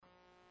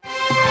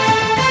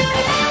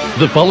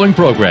The following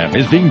program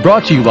is being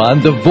brought to you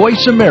on the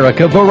Voice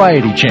America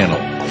Variety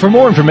Channel. For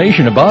more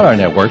information about our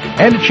network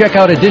and to check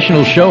out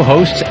additional show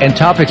hosts and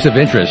topics of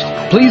interest,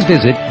 please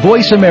visit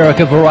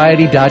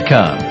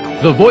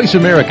voiceamericavariety.com. The Voice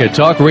America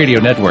Talk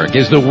Radio Network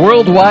is the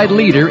worldwide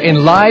leader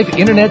in live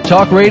Internet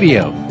talk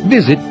radio.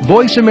 Visit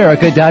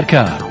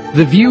voiceamerica.com.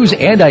 The views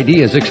and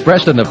ideas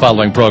expressed in the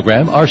following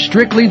program are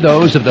strictly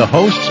those of the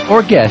hosts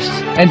or guests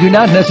and do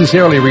not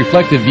necessarily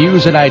reflect the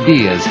views and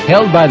ideas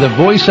held by the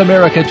Voice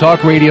America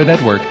Talk Radio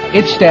Network,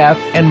 its staff,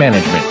 and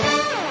management.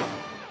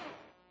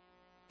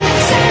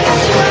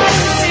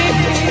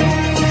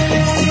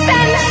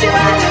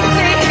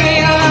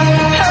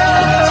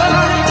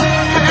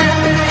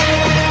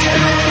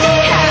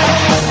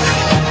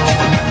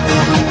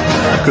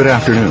 Good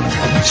afternoon.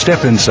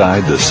 Step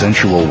inside the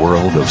sensual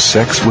world of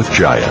Sex with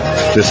Jaya.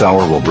 This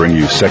hour will bring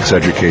you sex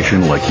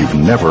education like you've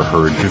never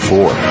heard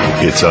before.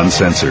 It's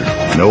uncensored,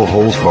 no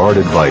holds-barred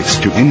advice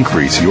to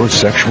increase your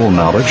sexual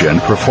knowledge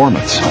and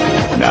performance.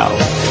 Now,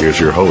 here's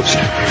your host,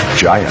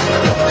 Jaya.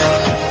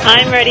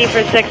 I'm ready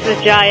for Sex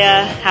with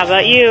Jaya. How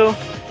about you?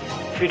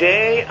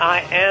 Today, I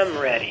am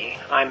ready.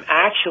 I'm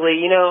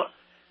actually,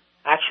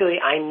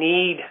 I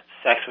need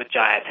Sex with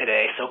Jaya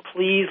today, so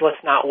please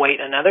let's not wait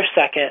another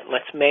second.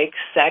 Let's make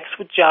Sex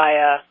with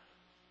Jaya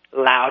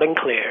loud and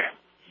clear.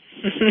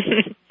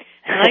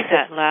 I like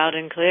that, loud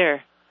and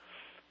clear.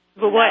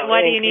 But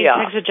why do you need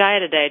Sex with Jaya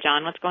today,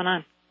 John? What's going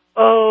on?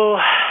 Oh,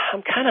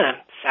 I'm kind of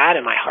sad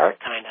in my heart,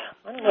 kind of.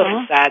 I don't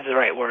know if sad's the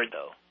right word,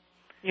 though.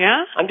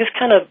 Yeah? I'm just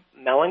kind of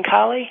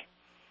melancholy,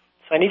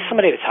 so I need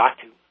somebody to talk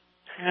to.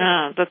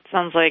 Yeah, that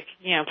sounds like,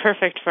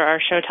 perfect for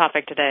our show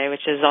topic today,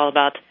 which is all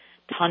about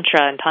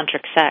Tantra and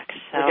Tantric Sex.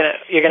 So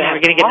we're gonna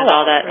get into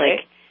all that,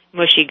 right? Like,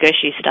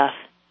 mushy-gushy stuff.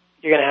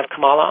 You're going to have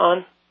Kamala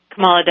on?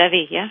 Kamala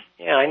Devi, yeah.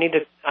 Yeah,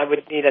 I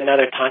would need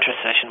another Tantra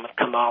session with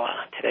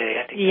Kamala today.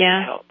 I think that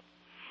would help.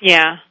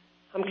 Yeah.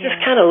 I'm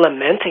just kind of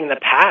lamenting the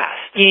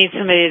past. You need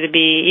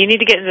you need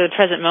to get into the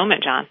present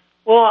moment, John.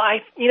 Well,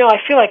 I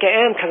feel like I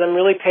am because I'm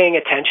really paying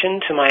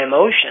attention to my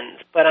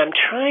emotions, but I'm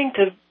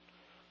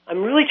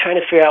really trying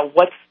to figure out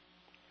what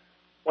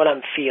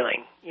I'm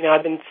feeling.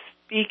 I've been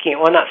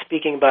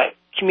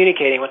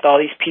communicating with all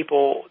these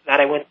people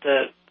that I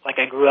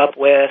grew up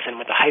with and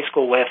went to high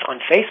school with on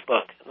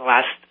Facebook in the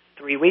last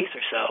 3 weeks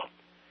or so.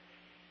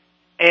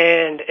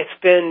 And it's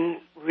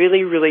been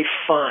really, really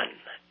fun.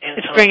 And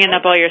it's bringing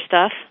up all your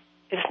stuff?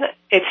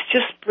 It's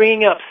just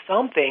bringing up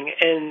something,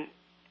 and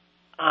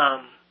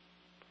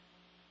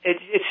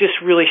it's just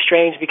really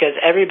strange because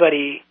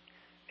everybody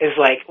is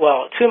like,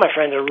 well, two of my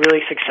friends are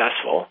really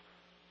successful,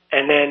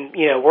 and then,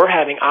 we're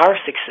having our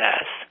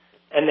success,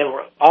 and then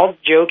we're all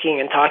joking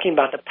and talking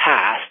about the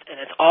past, and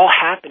it's all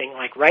happening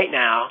like right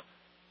now.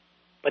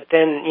 But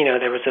then,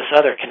 there was this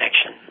other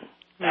connection.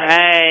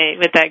 Right,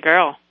 with that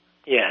girl.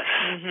 Yes,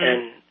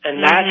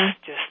 and that's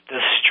just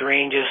the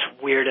strangest,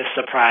 weirdest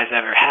surprise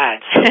I've ever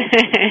had.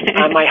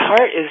 So my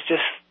heart is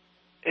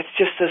it's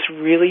just this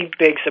really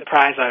big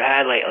surprise I've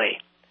had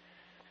lately.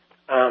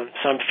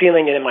 So I'm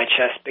feeling it in my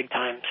chest big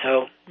time.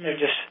 So they're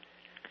just...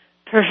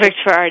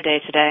 Perfect for our day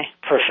today.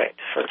 Perfect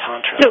for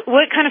Tantra. So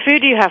what kind of food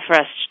do you have for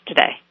us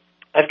today?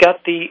 I've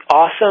got the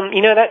awesome,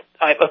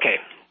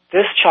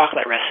 this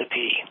chocolate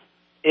recipe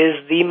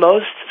is the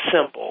most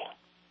simple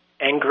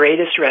and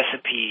greatest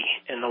recipe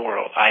in the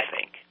world, I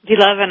think.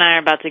 D-Love and I are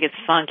about to get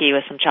funky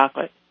with some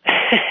chocolate.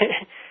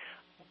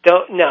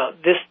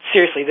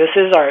 This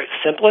is our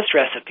simplest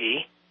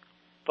recipe,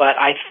 but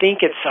I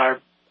think it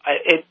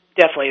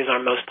definitely is our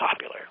most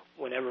popular.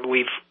 Whenever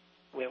we've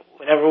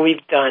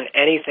done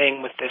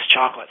anything with this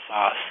chocolate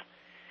sauce,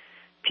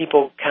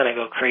 people kind of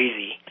go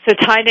crazy. So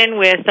tied in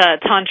with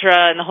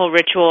Tantra and the whole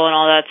ritual and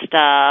all that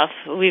stuff,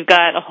 we've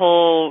got a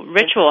whole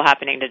ritual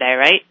happening today,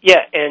 right?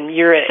 Yeah, and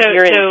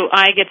So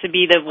I get to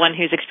be the one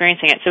who's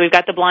experiencing it. So we've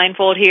got the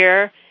blindfold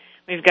here.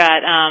 We've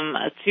got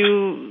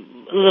 2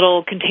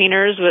 little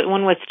containers,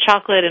 one with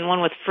chocolate and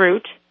one with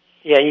fruit.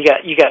 Yeah, you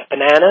got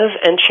bananas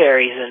and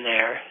cherries in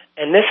there.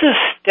 And this is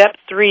step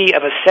 3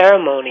 of a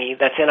ceremony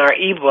that's in our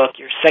ebook,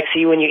 You're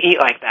Sexy When You Eat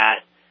Like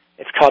That.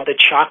 It's called the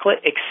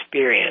Chocolate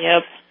Experience.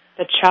 Yep,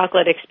 the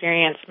Chocolate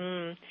Experience.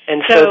 And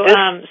so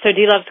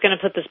D-Love's going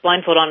to put this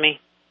blindfold on me.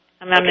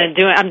 I'm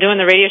doing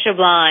the radio show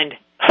blind.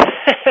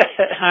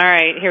 All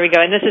right, here we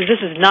go. And this is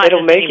not just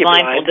a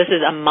blindfold. This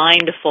is a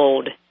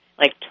mindfold,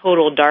 like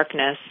total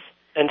darkness.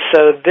 And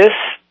so this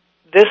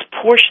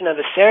portion of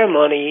the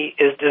ceremony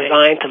is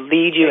designed to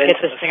lead you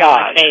into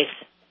massage.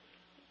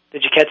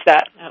 Did you catch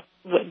that?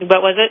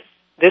 What was it?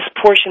 This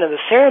portion of the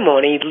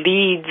ceremony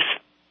leads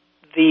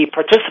the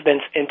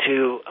participants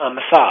into a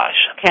massage.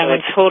 Okay, I'm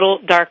in total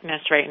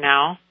darkness right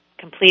now,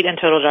 complete and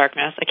total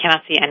darkness. I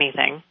cannot see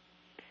anything.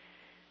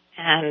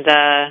 And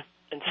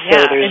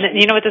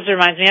you know what this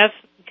reminds me of?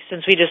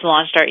 Since we just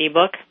launched our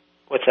ebook.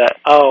 What's that?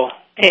 Oh.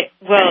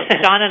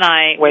 John and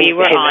I, we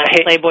were on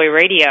Playboy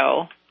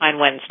Radio on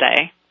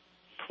Wednesday.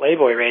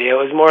 Playboy Radio?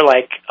 It was more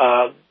like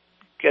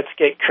Let's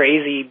Get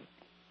Crazy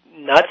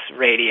Nuts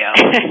Radio.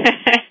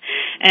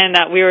 And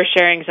we were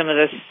sharing some of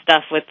this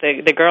stuff with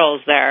the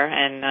girls there,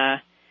 and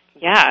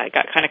Yeah, it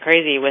got kind of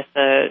crazy with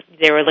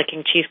they were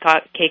licking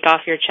cheesecake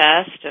off your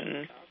chest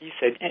and... You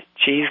said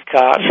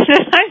cheesecock.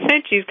 I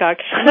said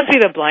cheesecock. Let's see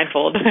the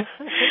blindfold.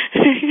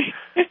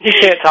 You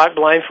can't talk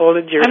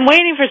blindfolded? I'm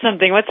waiting for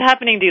something. What's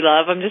happening,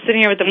 D-Love? I'm just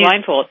sitting here with the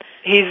blindfold.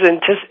 He's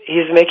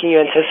making you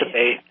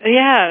anticipate.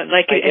 Yeah,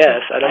 like I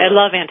guess. I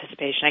love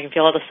anticipation. I can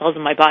feel all the cells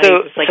in my body.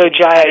 So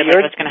Jaya,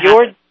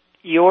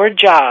 your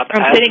job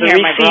as the receiver... I'm sitting here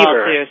in my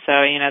bra, too, so,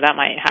 that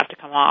might have to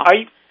come off.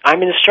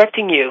 I'm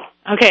instructing you.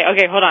 Okay,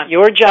 hold on.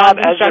 Your job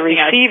as a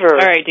receiver...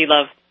 All right,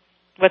 D-Love.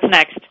 What's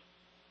next?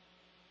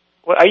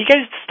 Well, are you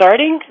guys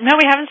starting? No,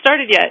 we haven't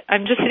started yet.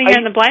 I'm just sitting here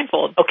in the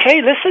blindfold.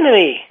 Okay, listen to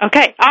me.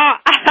 Okay.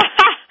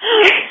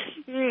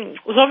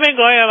 Something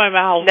going on in my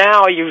mouth.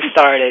 Now you've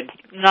started.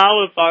 Now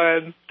we've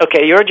started.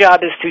 Okay, your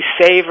job is to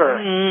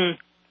savor.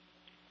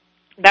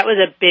 That was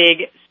a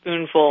big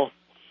spoonful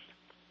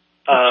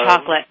of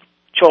chocolate.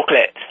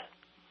 Chocolate.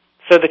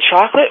 So the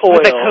chocolate oil...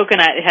 With the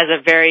coconut, it has a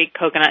very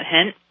coconut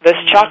hint. This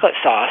chocolate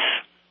sauce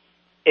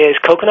is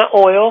coconut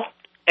oil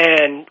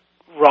and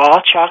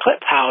raw chocolate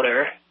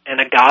powder and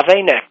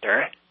agave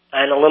nectar,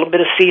 and a little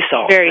bit of sea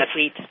salt. Very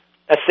sweet.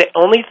 That's the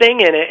only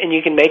thing in it, and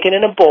you can make it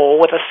in a bowl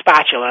with a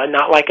spatula,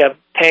 not like a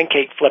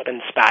pancake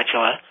flipping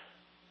spatula,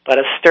 but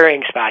a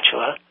stirring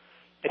spatula.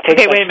 Wait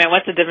a minute.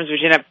 What's the difference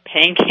between a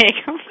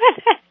pancake?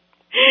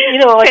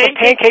 Like a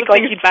pancake,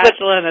 like you'd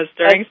spatula and a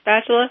stirring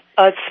spatula?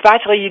 A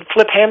spatula you'd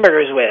flip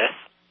hamburgers with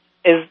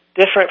is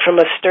different from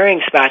a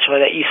stirring spatula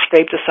that you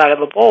scrape the side of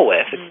a bowl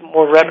with. It's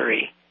more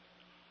rubbery.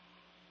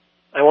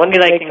 I wanted to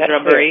make things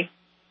rubbery.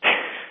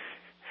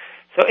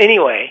 So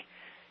anyway,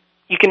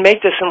 you can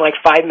make this in like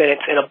 5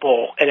 minutes in a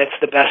bowl, and it's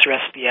the best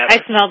recipe ever. I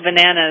smell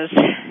bananas.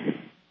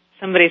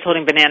 Somebody's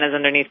holding bananas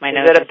underneath my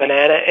nose. Is that a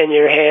banana in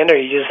your hand, or are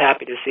you just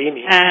happy to see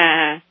me?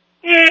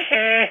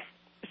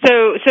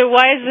 So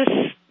why is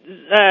this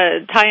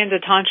tie into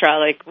Tantra?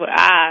 Well,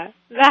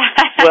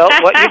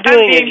 what you're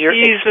doing is you're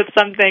teased with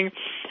something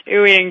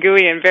ooey and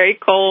gooey and very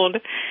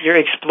cold. You're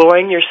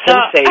exploring your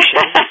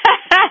sensations.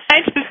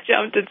 I just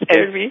jumped. It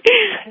scared me.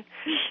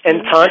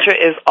 And Tantra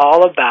is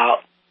all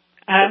about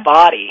the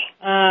body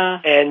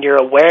and your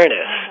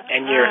awareness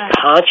and your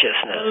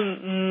consciousness.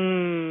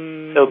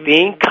 So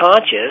being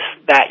conscious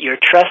that you're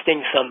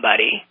trusting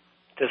somebody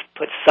to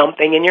put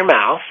something in your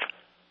mouth,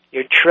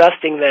 you're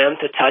trusting them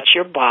to touch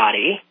your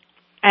body.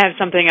 I have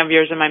something of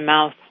yours in my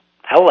mouth.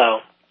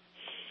 Hello.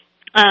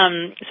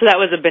 So that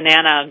was a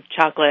banana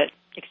chocolate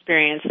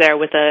experience there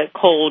with a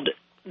cold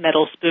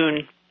metal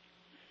spoon.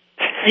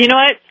 You know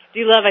what,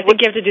 D-Love? I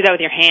think you have to do that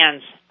with your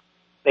hands.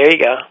 There you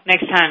go.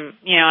 Next time,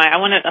 I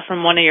want it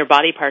from one of your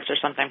body parts or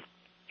something.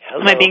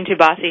 Hello. Am I being too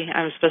bossy?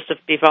 I'm supposed to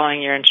be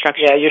following your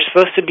instructions. Yeah, you're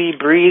supposed to be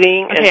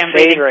breathing and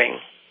savoring.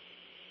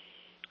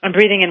 I'm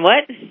breathing and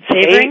what?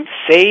 Savoring?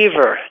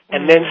 Savor.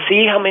 And then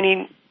see how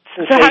many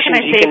sensations so how can I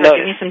you can notice.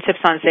 notice. Give me some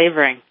tips on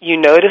savoring. You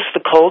notice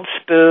the cold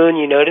spoon,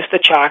 you notice the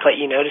chocolate,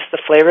 you notice the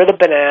flavor of the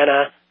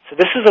banana. So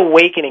this is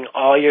awakening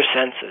all your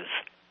senses.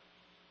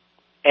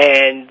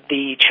 And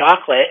the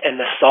chocolate and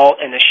the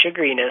salt and the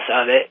sugariness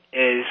of it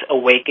is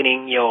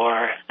awakening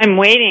your... I'm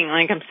waiting.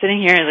 I'm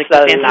sitting here, the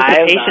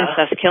anticipation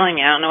stuff's killing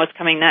me. I don't know what's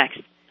coming next.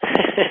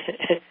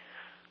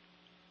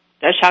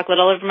 There's chocolate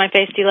all over my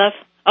face, D-Love?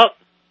 Oh.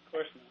 Of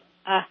course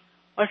not.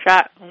 What's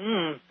that?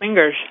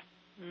 Fingers.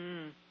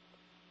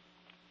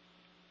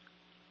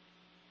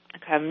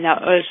 Okay, now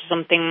there's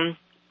something...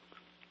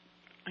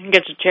 I think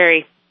it's a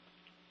cherry.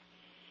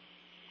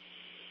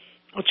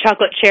 A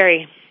chocolate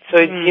cherry. So,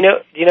 do you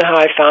know how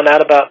I found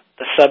out about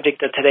the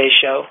subject of today's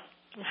show?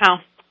 How?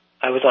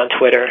 I was on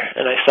Twitter,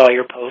 and I saw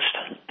your post.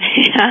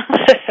 Yeah.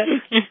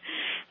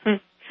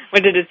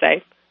 What did it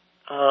say?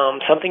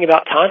 Something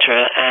about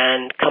Tantra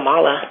and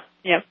Kamala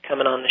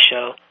coming on the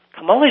show.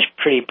 Kamala's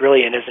pretty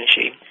brilliant, isn't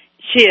she?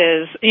 She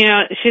is.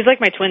 She's like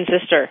my twin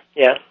sister.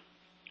 Yeah.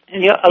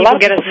 And a lot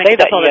of people people say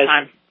that all the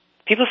time.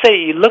 People say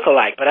you look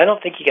alike, but I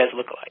don't think you guys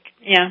look alike.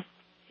 Yeah.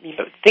 You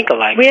think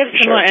alike. We have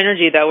similar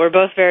energy, though. We're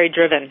both very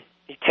driven.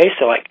 You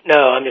taste alike.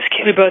 No, I'm just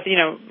kidding. We both,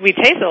 we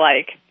taste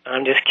alike.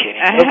 I'm just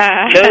kidding.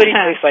 Nobody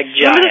tastes like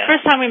Jaya. Remember the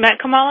first time we met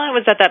Kamala?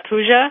 Was at that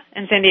puja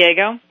in San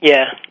Diego?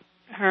 Yeah.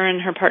 Her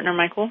and her partner,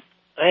 Michael.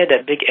 I had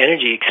that big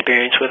energy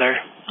experience with her.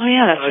 Oh,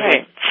 yeah, that's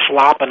right. I was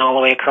flopping all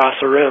the way across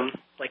the room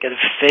like a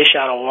fish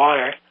out of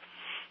water.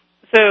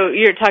 So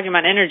you're talking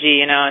about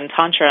energy, and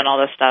Tantra and all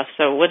this stuff.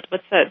 So what's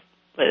that?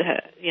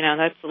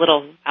 That's a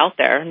little out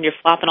there, and you're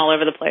flopping all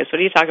over the place. What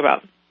do you talk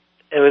about?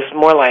 It was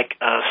more like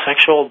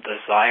sexual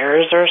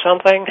desires or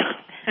something.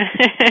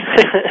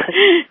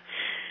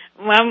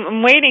 Well,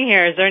 I'm waiting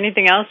here. Is there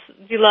anything else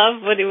you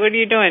love? What are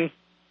you doing?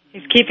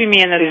 He's keeping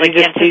me in this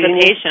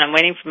anticipation. I'm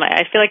waiting for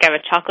I feel like I have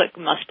a chocolate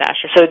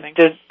mustache or something.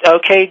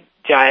 Okay,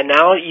 Jaya,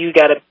 now you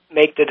got to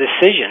make the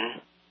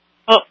decision.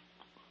 Oh,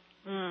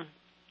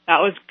 that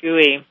was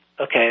gooey.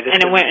 Okay,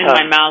 and it went in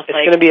my mouth. It's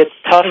going to be a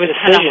tough decision. It was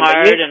kind of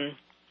hard.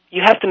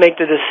 You have to make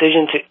the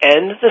decision to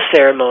end the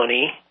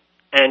ceremony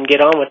and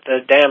get on with the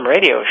damn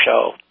radio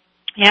show.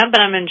 Yeah, but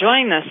I'm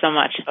enjoying this so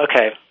much.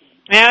 Okay.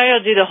 Maybe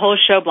I'll do the whole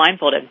show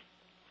blindfolded.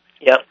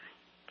 Yep.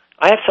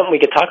 I have something we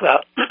could talk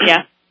about.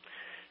 Yeah.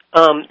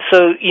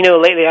 So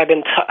lately I've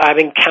been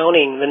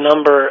counting the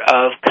number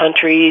of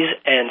countries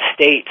and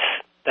states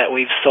that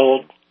we've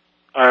sold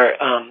our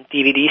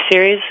DVD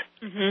series,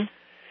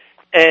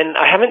 and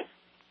I haven't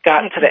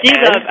gotten to the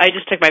end. I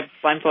just took my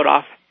blindfold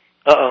off.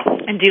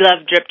 And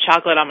D-Love dripped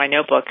chocolate on my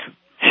notebook.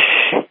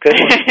 Good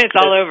one. It's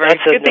all over.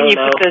 It's a good thing you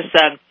put this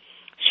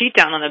sheet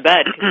down on the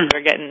bed because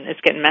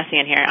it's getting messy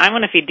in here. I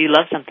want to feed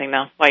D-Love something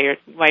though while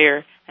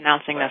you're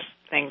announcing this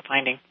thing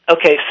finding.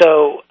 Okay,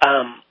 so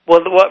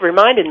what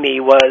reminded me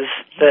was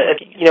at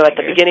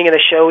the beginning of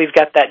the show we've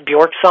got that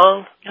Bjork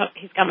song. Oh,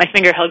 he's got my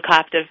finger held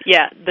captive.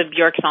 Yeah, the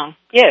Bjork song.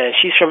 Yeah,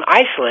 she's from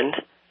Iceland,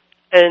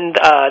 and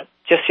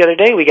just the other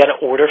day we got an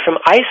order from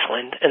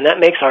Iceland, and that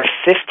makes our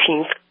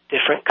 15th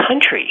different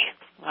country.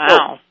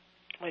 Wow.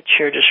 My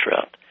chair just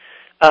rubbed.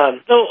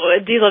 So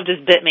D-Love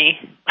just bit me.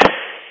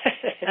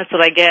 That's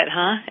what I get,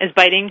 huh? Is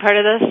biting part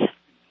of this?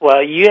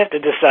 Well, you have to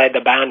decide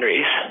the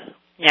boundaries.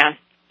 Yeah.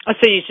 Oh,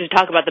 so you should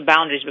talk about the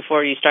boundaries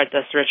before you start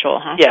this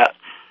ritual, huh? Yeah.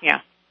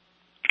 Yeah.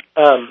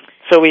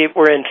 So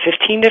we're in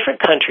 15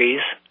 different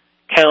countries,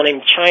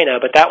 counting China,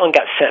 but that one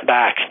got sent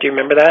back. Do you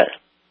remember that?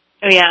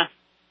 Oh, yeah.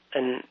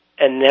 And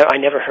I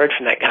never heard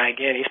from that guy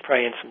again. He's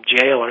probably in some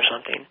jail or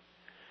something.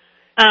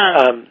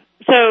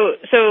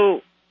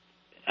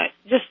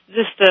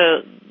 Just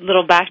a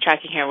little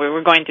backtracking here.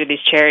 We're going through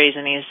these cherries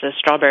and these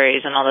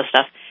strawberries and all this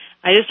stuff.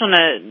 I just want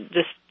to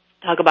just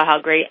talk about how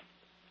great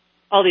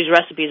all these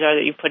recipes are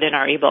that you put in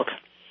our ebook.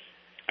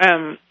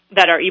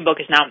 That our ebook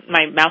is now.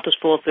 My mouth is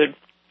full of food.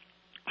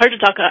 Hard to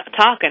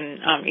talk and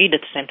eat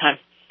at the same time.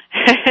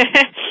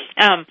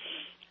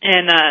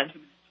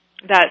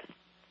 That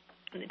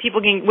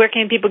people can. Where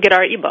can people get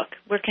our ebook?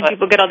 Where can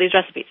people get all these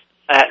recipes?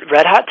 At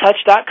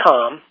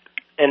redhottouch.com.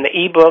 And the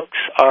ebooks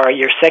are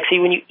You're Sexy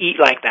When You Eat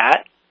Like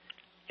That,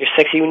 You're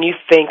Sexy When You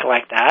Think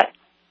Like That,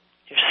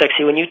 You're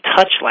Sexy When You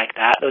Touch Like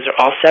That. Those are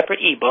all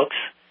separate ebooks.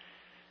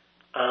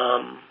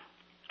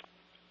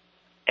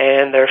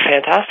 And they're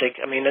fantastic.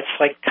 I mean, it's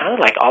kind of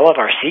like all of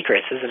our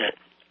secrets, isn't it?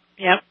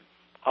 Yep.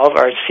 All of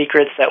our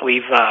secrets that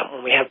we've,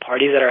 when we have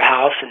parties at our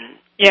house and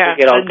yeah,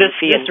 get all this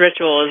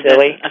ritual is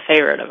a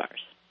favorite of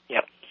ours.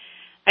 Yep.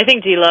 I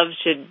think D-Love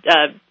should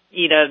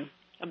eat a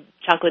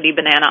chocolatey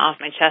banana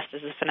off my chest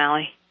as the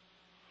finale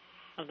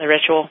of the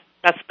ritual.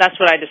 That's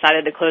what I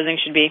decided the closing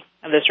should be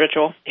of this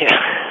ritual. Yeah.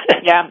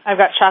 Yeah, I've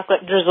got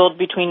chocolate drizzled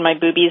between my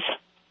boobies.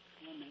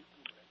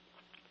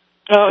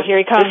 Oh, here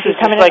he comes. He's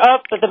coming in. Oh,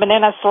 but the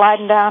banana's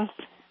sliding down.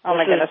 Oh,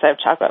 my goodness, I have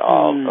chocolate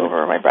all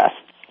over my breast.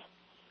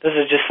 This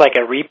is just like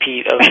a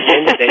repeat of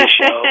Wednesday's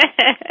show.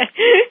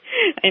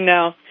 I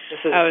know.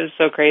 That was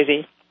so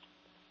crazy.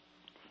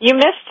 You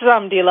missed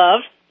some,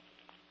 D-Love.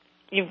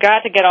 You've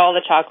got to get all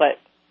the chocolate.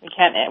 We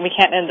can't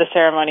end the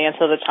ceremony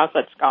until the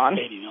chocolate's gone.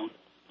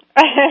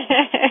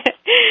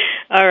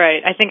 All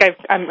right. I think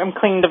I'm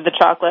cleaned of the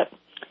chocolate.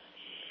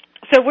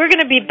 So we're going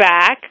to be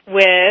back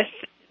with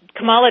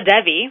Kamala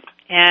Devi,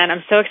 and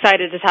I'm so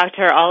excited to talk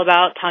to her all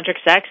about Tantric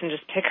Sex and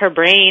just pick her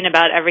brain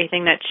about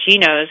everything that she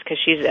knows because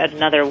she's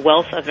another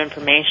wealth of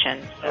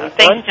information. So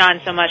thanks,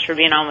 John, so much for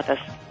being on with us.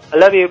 I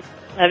love you.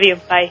 Love you.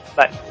 Bye.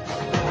 Bye.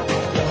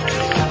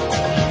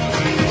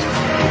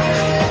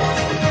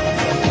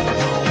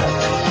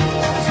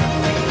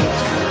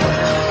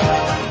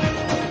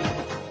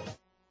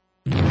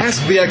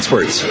 Ask the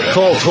experts.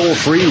 Call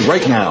toll-free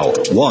right now,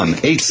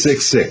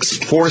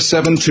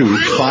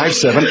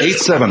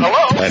 1-866-472-5787.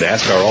 And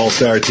ask our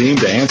All-Star team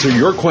to answer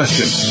your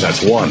question. That's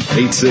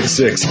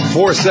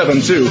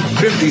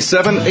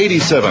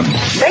 1-866-472-5787.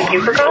 Thank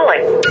you for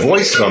calling.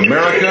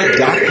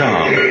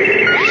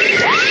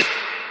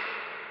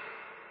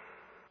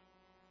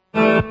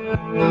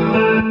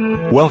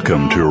 VoiceAmerica.com.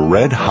 Welcome to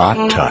Red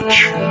Hot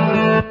Touch.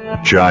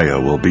 Jaya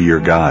will be your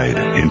guide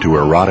into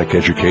erotic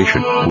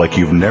education like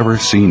you've never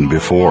seen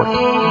before.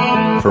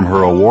 From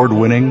her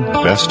award-winning,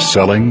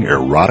 best-selling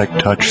Erotic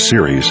Touch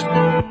series,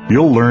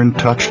 you'll learn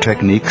touch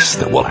techniques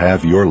that will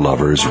have your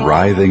lovers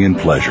writhing in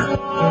pleasure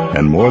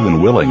and more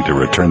than willing to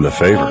return the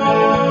favor.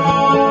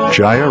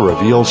 Jaya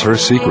reveals her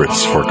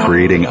secrets for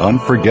creating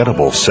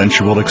unforgettable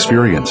sensual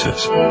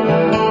experiences.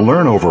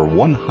 Learn over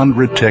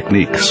 100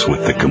 techniques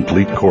with the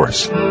complete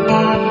course.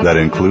 That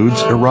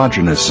includes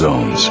erogenous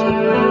zones,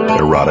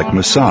 erotic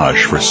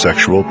massage for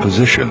sexual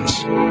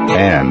positions,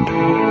 and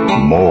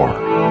more.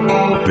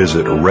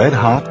 Visit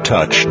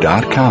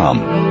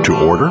redhottouch.com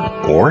to order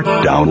or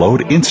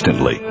download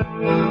instantly.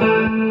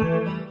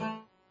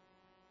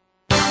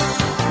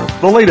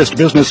 The latest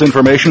business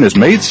information is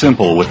made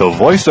simple with the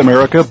Voice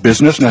America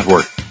Business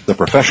Network. The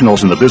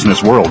professionals in the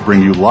business world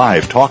bring you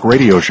live talk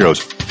radio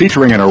shows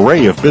featuring an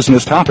array of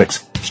business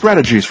topics,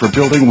 strategies for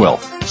building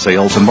wealth,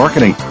 sales and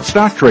marketing,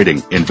 stock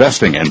trading,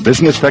 investing, and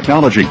business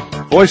technology.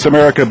 Voice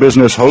America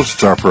Business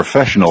hosts are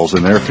professionals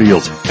in their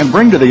fields and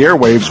bring to the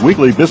airwaves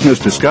weekly business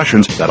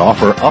discussions that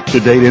offer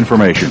up-to-date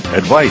information,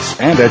 advice,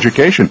 and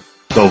education.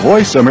 The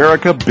Voice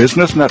America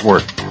Business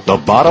Network, the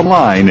bottom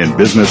line in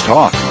business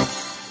talk.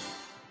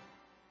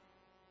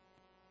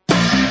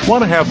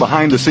 Want to have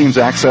behind-the-scenes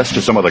access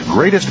to some of the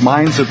greatest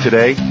minds of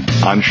today?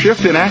 On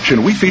Shift in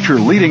Action, we feature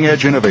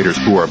leading-edge innovators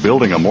who are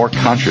building a more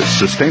conscious,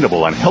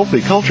 sustainable, and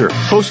healthy culture.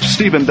 Host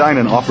Stephen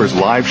Dinan offers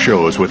live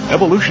shows with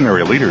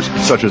evolutionary leaders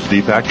such as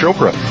Deepak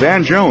Chopra,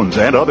 Van Jones,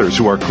 and others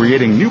who are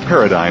creating new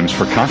paradigms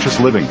for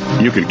conscious living.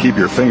 You can keep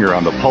your finger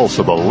on the pulse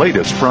of the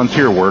latest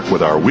frontier work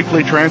with our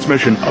weekly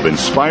transmission of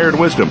Inspired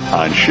Wisdom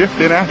on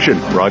Shift in Action,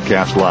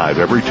 broadcast live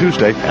every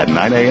Tuesday at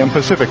 9 a.m.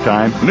 Pacific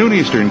Time, noon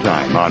Eastern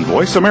Time on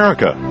Voice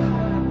America.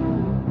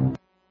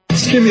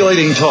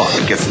 Stimulating talk.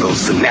 Gets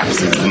those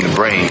synapses in the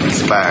brain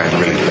firing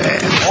really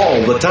fast.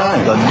 All the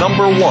time. The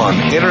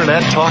 #1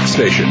 Internet talk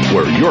station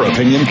where your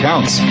opinion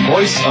counts.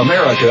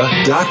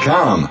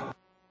 VoiceAmerica.com.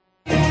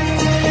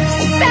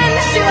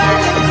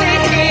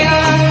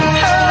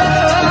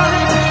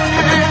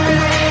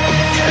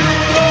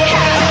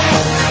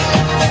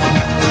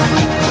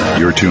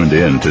 You're tuned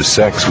in to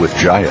Sex with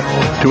Jaya.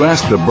 To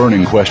ask the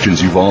burning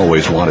questions you've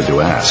always wanted to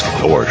ask,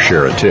 or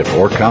share a tip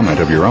or comment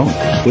of your own,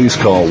 please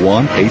call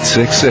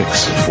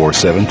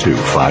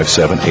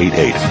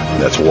 1-866-472-5788.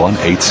 That's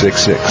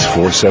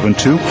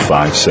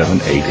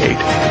 1-866-472-5788.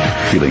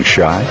 Feeling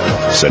shy?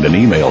 Send an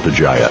email to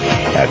Jaya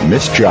at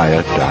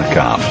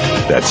MissJaya.com.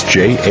 That's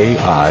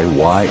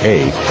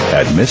JAIYA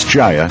at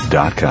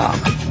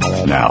MissJaya.com.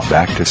 Now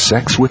back to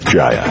Sex with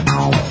Jaya.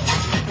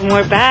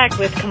 We're back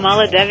with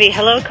Kamala Devi.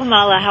 Hello,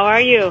 Kamala. How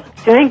are you?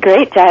 Doing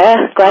great,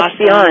 Jaya. Glad to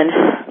be on.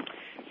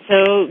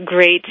 So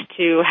great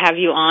to have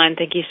you on.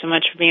 Thank you so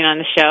much for being on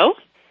the show.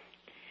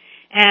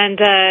 And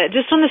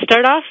just want to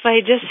start off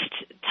by just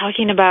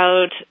talking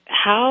about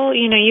how,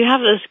 you have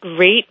this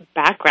great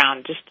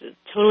background, just a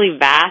totally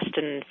vast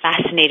and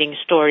fascinating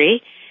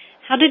story.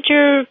 How did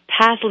your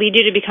path lead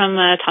you to become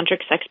a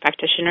Tantric Sex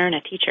practitioner and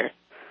a teacher?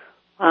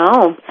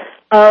 Wow.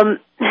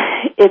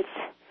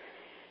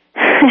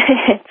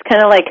 It's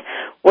kind of like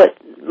what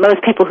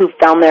most people who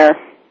found their,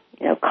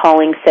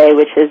 calling say,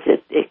 which is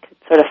it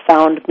sort of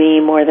found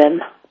me more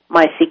than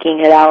my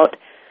seeking it out.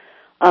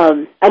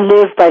 I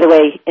live, by the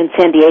way, in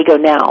San Diego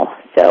now,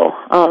 so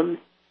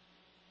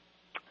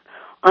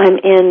I'm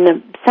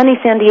in sunny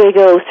San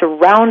Diego,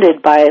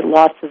 surrounded by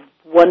lots of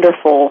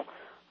wonderful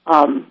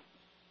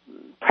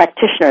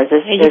practitioners.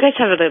 You guys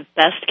have the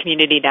best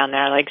community down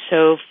there,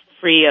 so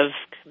free of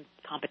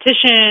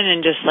competition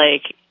and just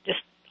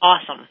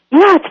awesome.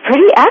 Yeah, it's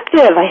pretty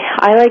active.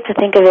 I like to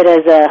think of it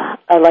as a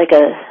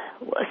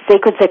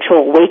sacred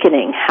sexual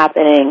awakening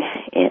happening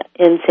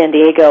in San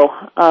Diego,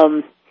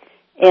 and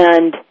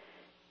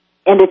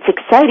it's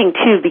exciting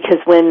too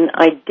because when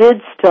I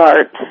did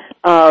start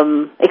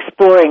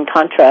exploring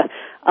Tantra,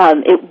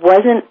 it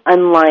wasn't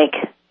unlike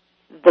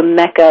the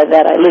Mecca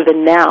that I live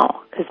in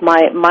now. Because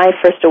my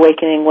first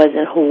awakening was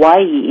in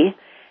Hawaii,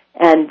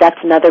 and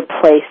that's another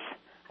place.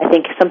 I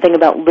think something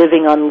about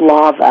living on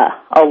lava.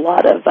 A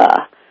lot of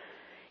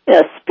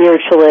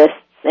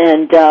spiritualists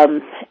and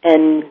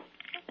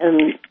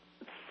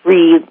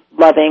free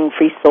loving,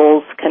 free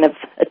souls kind of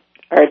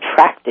are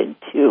attracted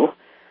to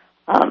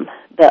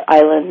the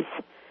islands.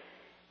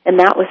 And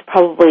that was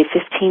probably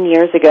 15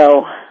 years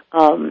ago.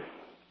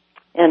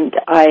 And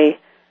I,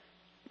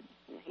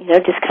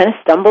 just kind of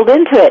stumbled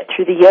into it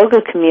through the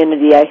yoga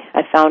community. I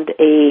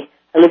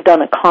lived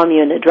on a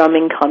commune, a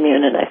drumming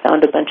commune, and I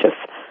found a bunch of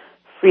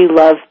free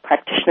love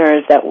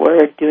practitioners that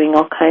were doing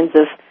all kinds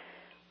of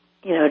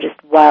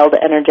just wild,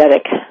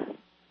 energetic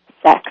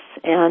sex,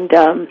 and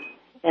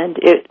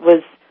it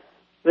was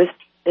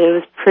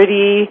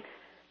pretty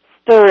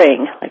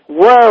stirring.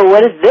 Whoa,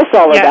 what is this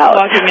all about?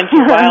 Walking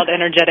into wild,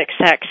 energetic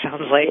sex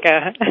sounds like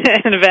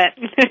an event.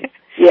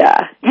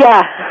 Yeah.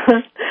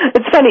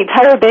 It's funny.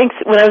 Tyra Banks,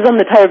 when I was on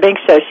the Tyra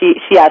Banks show,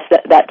 she asked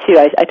that too.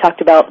 I talked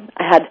about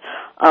I had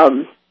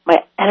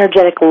my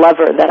energetic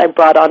lover that I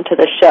brought onto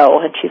the show,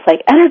 and she's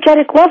like,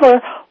 "Energetic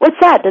lover? What's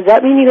that? Does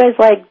that mean you guys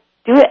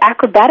do it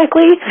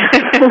acrobatically?"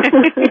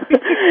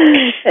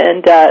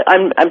 And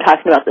I'm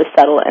talking about the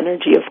subtle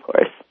energy, of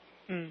course.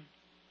 Mm.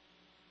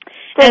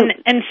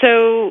 And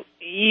so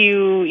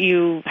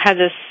you had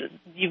this.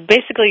 You've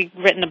basically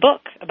written a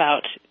book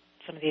about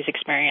some of these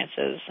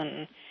experiences,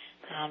 and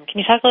can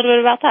you talk a little bit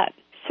about that?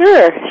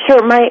 Sure.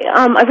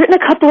 I've written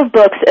a couple of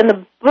books, and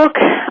the book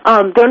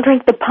 "Don't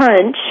Drink the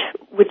Punch,"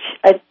 which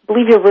I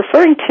believe you're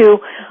referring to,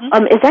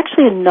 is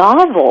actually a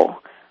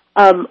novel.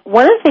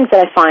 One of the things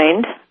that I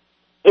find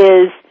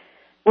is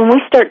when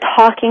we start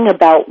talking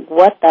about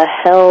what the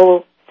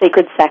hell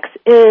sacred sex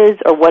is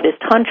or what is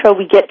Tantra,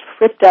 we get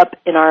tripped up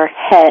in our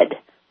head.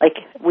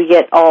 We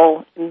get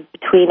all in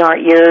between our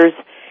ears,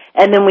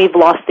 and then we've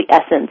lost the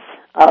essence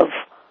of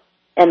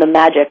and the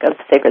magic of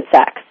sacred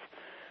sex.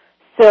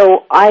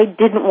 So I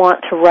didn't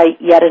want to write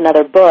yet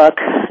another book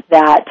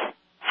that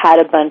had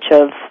a bunch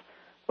of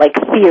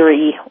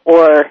theory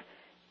or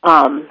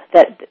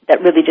that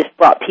really just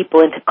brought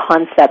people into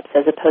concepts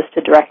as opposed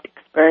to direct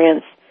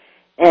experience.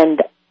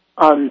 And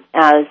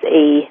as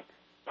a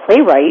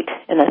playwright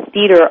and a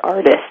theater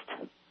artist,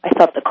 I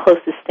thought the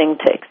closest thing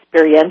to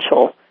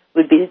experiential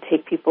would be to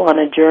take people on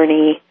a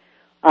journey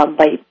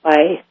by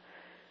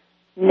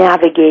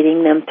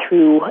navigating them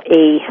through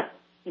a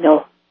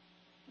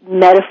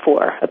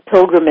metaphor, a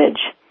pilgrimage.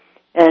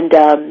 And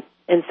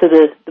so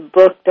the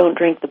book, Don't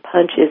Drink the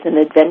Punch, is an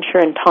adventure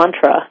in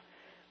Tantra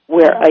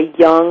where a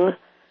young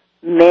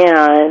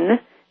man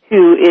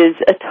who is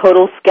a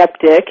total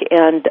skeptic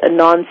and a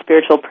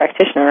non-spiritual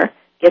practitioner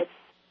gets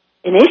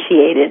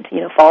initiated,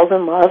 falls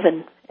in love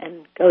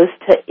and goes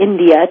to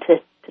India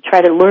to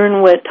try to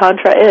learn what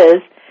Tantra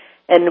is.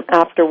 And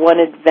after one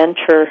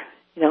adventure,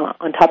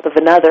 on top of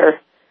another,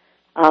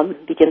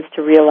 begins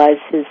to realize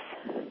his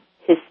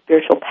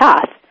spiritual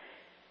path.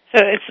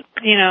 So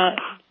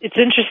it's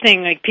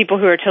interesting, like people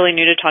who are totally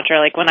new to Tantra,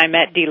 like when I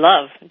met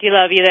D-Love.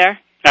 D-Love, you there?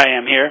 I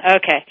am here.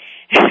 Okay.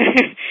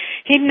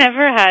 He'd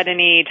never had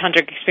any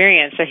tantric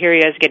experience, so here he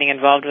is getting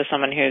involved with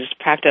someone who's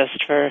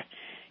practiced for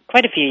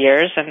quite a few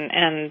years.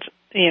 And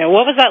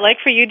what was that like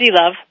for you,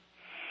 D-Love?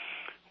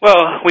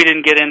 Well, we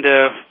didn't get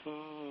into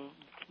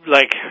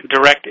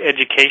direct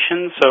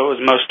education, so it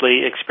was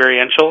mostly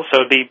experiential.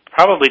 So it'd be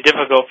probably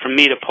difficult for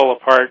me to pull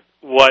apart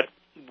what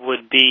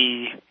would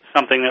be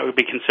something that would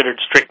be considered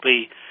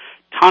strictly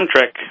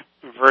tantric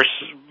versus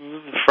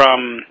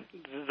from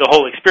the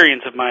whole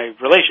experience of my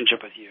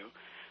relationship with you.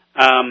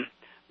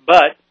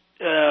 But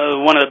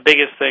one of the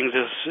biggest things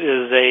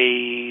is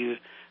a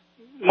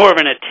more of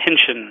an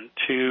attention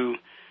to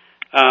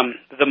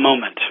the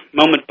moment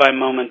by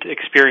moment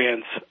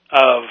experience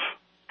of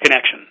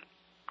connection.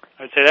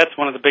 I'd say that's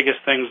one of the biggest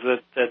things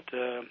that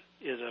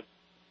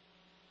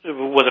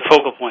was a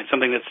focal point,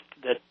 something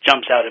that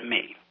jumps out at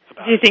me.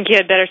 Do you think you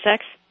had better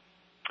sex?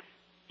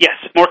 Yes,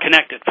 more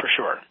connected for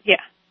sure. Yeah.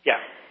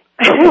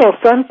 Cool.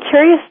 So I'm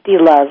curious,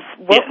 D-Love,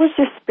 what was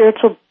your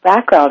spiritual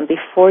background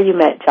before you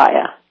met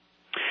Jaya?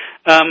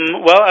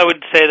 Well, I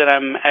would say that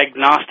I'm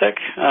agnostic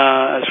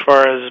as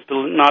far as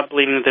not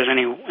believing that there's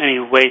any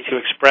way to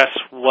express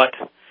what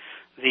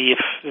the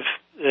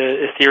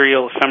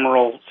ethereal,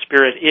 ephemeral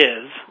spirit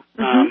is.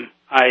 Mm-hmm.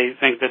 I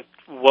think that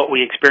what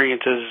we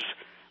experience is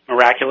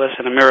miraculous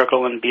and a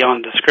miracle and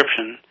beyond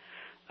description.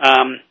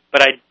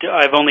 But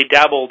I've only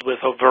dabbled with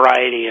a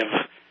variety of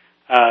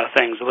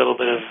things, a little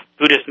bit of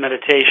Buddhist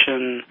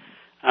meditation,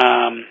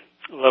 a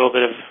little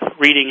bit of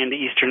reading into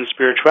Eastern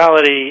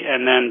spirituality,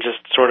 and then just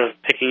sort of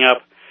picking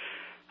up.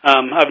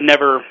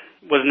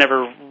 Was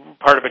never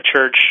part of a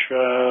church,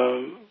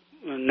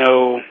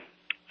 no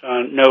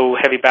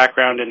heavy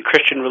background in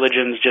Christian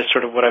religions, just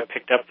sort of what I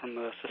picked up from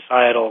the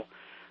societal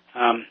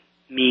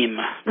meme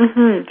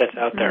that's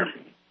out there.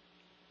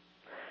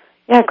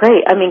 Yeah,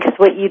 great. I mean, because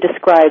what you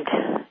described,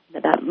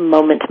 that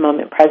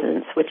moment-to-moment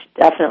presence, which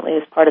definitely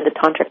is part of the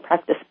tantric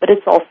practice, but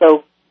it's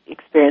also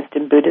experienced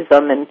in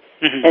Buddhism, and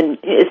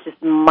it's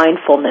just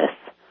mindfulness.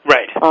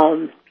 Right.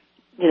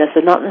 So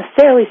not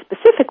necessarily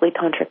specifically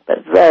tantric,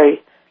 but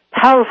very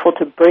powerful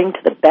to bring to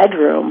the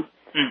bedroom,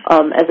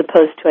 as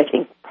opposed to, I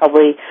think,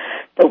 probably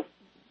the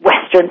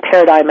Western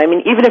paradigm. I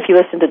mean, even if you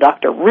listen to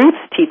Dr.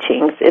 Ruth's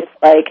teachings, it's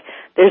like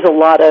there's a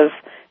lot of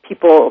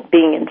people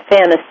being in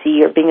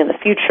fantasy or being in the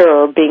future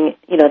or being,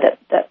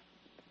 that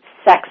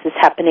sex is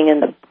happening in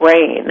the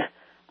brain.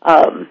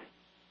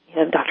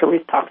 Dr.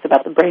 Ruth talks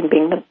about the brain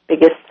being the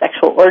biggest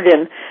sexual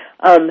organ,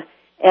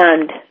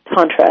 and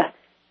Tantra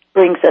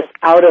brings us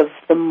out of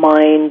the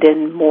mind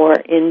and more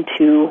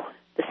into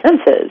the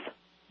senses.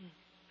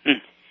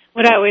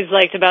 What I always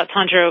liked about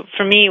Tantra,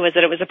 for me, was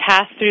that it was a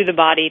path through the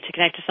body to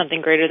connect to something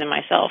greater than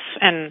myself.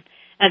 And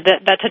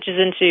that touches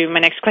into my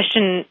next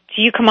question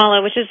to you,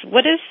 Kamala, which is,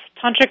 what does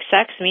Tantric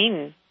Sex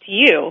mean to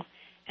you?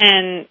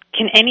 And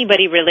can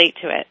anybody relate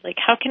to it? Like,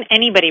 how can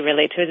anybody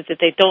relate to it that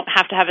they don't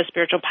have to have a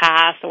spiritual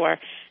path or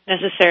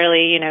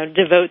necessarily,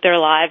 devote their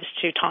lives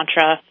to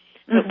Tantra?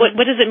 Mm-hmm.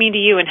 What does it mean to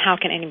you, and how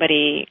can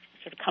anybody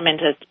sort of come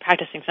into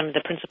practicing some of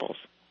the principles?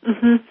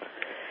 Mm-hmm.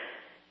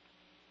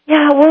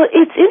 Yeah, well,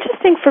 it's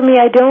interesting for me.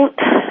 I don't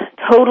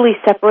totally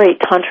separate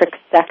Tantric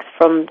sex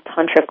from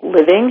Tantric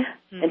living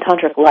and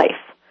Tantric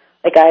life.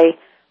 Like I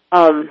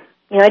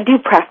do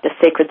practice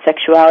sacred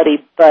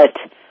sexuality, but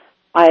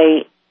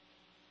I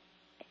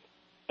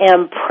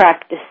am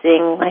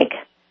practicing like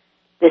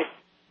this,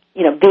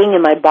 being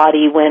in my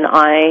body when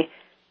I,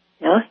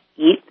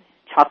 eat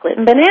chocolate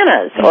and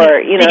bananas, or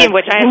Speaking of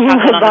which, I have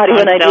chocolate my body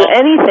when I do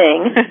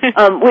anything,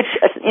 which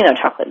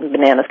chocolate and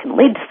bananas can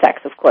lead to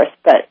sex, of course,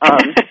 but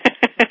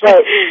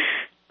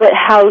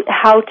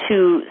how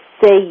to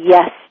say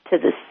yes to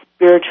the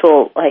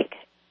spiritual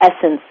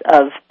essence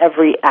of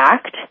every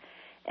act,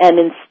 and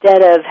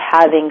instead of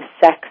having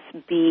sex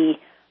be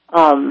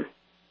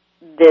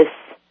this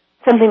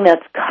something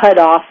that's cut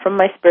off from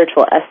my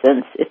spiritual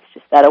essence, it's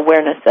just that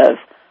awareness of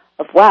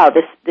wow,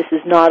 this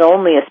is not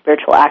only a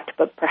spiritual act,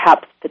 but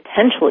perhaps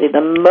potentially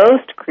the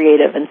most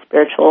creative and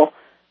spiritual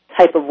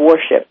type of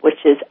worship,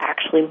 which is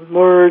actually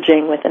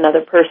merging with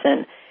another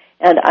person.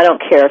 And I don't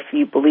care if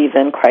you believe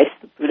in Christ,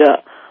 the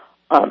Buddha,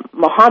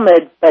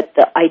 Muhammad, but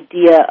the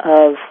idea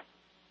of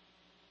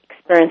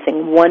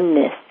experiencing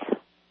oneness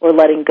or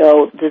letting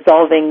go,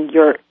 dissolving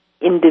your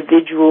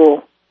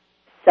individual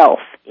self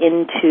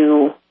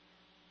into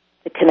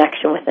the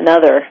connection with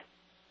another,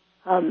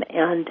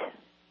 and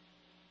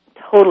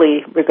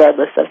totally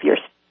regardless of your,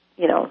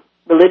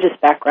 religious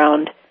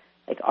background,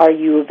 Like, are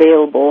you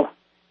available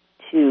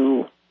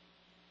to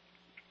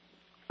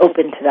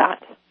open to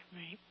that?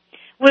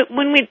 Right.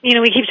 When we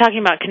keep talking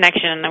about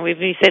connection, and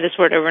we say this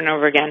word over and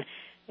over again.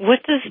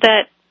 What does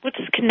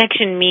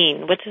connection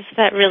mean? What does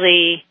that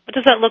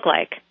look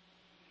like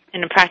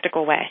in a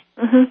practical way?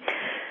 Mm-hmm.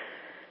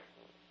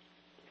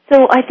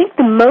 So I think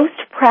the most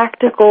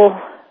practical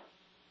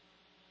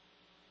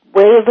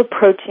way of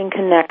approaching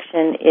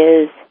connection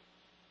is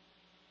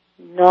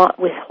not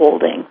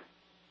withholding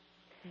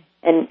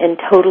and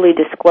totally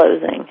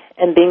disclosing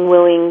and being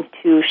willing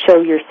to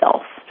show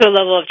yourself. So a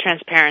level of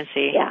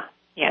transparency. Yeah.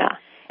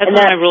 That's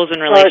one of my rules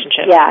in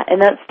relationships. Yeah,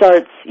 and that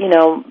starts,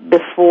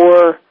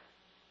 before,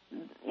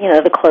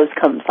 the clothes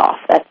comes off.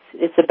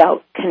 It's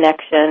about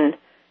connection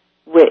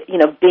with,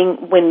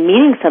 when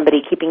meeting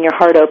somebody, keeping your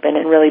heart open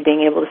and really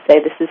being able to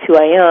say, this is who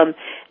I am.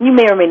 You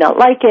may or may not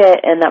like it,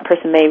 and that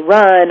person may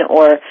run,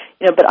 or,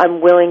 but I'm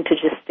willing to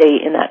just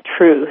stay in that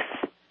truth.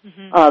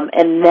 Mm-hmm.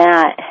 And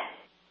that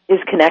is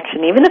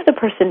connection. Even if the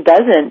person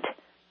doesn't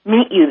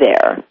meet you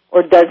there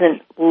or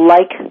doesn't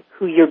like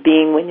who you're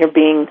being when you're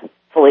being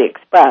fully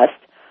expressed,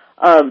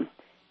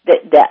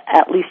 that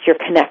at least you're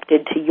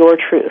connected to your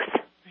truth.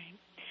 Right.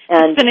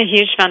 And it's been a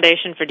huge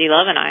foundation for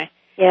D-Love and I.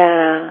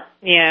 Yeah.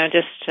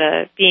 Just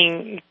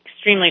being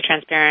extremely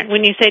transparent.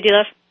 Wouldn't you say,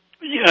 D-Love?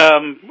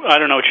 I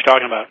don't know what you're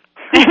talking about.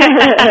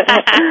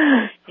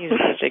 He's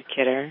such a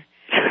kidder.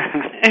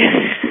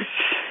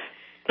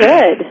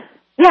 Good.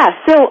 Yeah,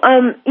 so,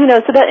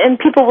 so that, and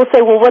people will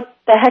say, well, what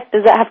the heck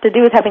does that have to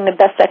do with having the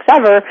best sex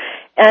ever?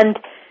 And,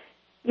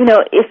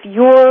 if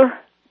you're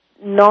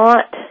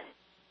not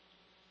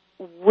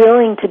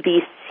willing to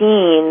be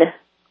seen,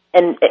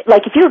 and,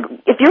 like, if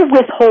you're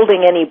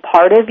withholding any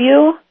part of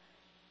you,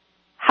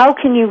 how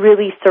can you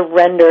really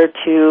surrender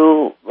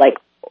to, like,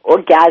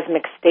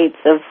 orgasmic states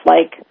of,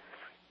 like,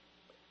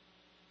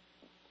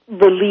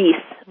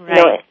 release?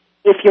 Right.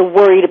 If you're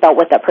worried about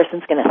what that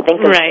person's going to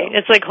think of you. Right.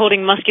 It's like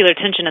holding muscular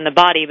tension in the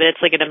body, but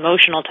it's like an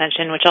emotional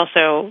tension, which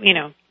also,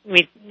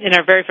 we, in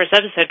our very first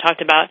episode, talked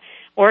about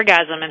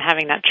orgasm and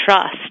having that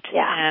trust.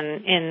 Yeah.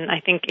 And I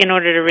think in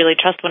order to really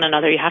trust one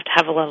another, you have to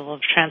have a level of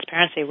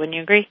transparency. Wouldn't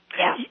you agree?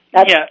 Yeah.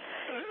 That's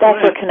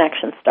where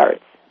connection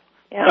starts.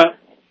 Yeah.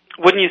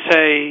 Wouldn't you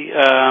say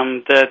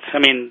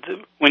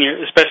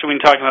especially when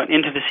you're talking about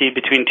intimacy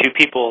between two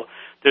people,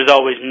 there's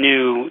always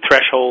new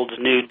thresholds,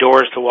 new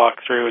doors to walk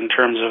through in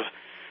terms of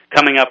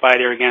coming up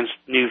either against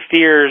new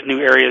fears, new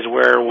areas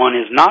where one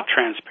is not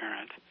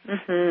transparent.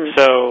 Mm-hmm.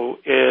 So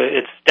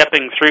it's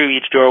stepping through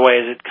each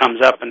doorway as it comes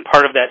up, and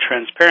part of that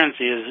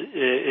transparency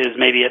is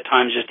maybe at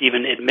times just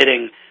even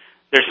admitting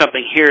there's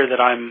something here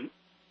that I'm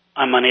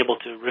unable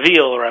to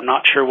reveal, or I'm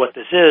not sure what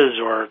this is,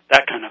 or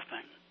that kind of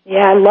thing.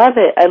 Yeah, I love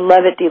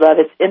it, D-Love.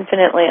 It's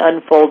infinitely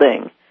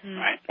unfolding.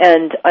 Right.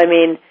 And,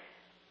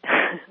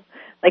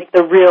 like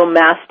the real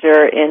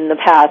master in the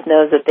path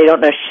knows that they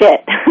don't know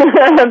shit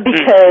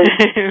because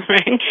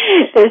right.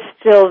 There's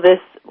still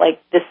this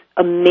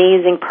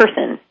amazing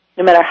person.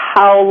 No matter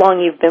how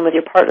long you've been with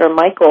your partner,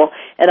 Michael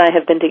and I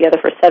have been together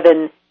for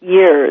 7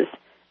 years.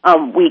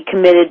 We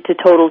committed to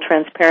total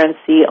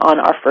transparency on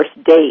our first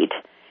date,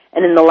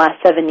 and in the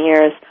last 7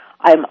 years,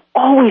 I'm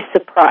always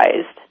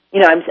surprised.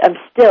 I'm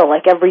still,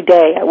 like, every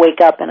day I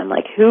wake up and I'm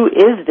like, who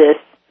is this,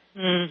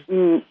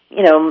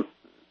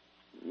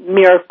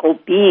 miracle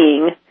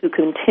being who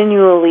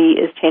continually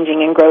is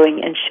changing and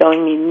growing and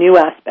showing me new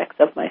aspects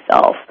of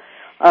myself?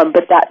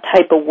 But that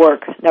type of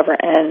work never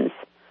ends.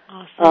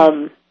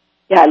 Awesome.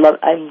 I love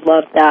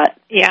that.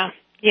 Yeah,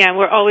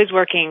 we're always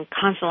working,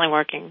 constantly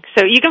working.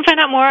 So you can find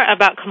out more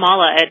about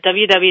Kamala at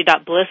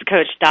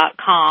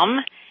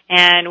www.blisscoach.com.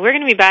 And we're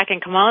going to be back,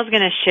 and Kamala's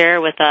going to share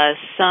with us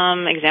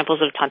some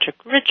examples of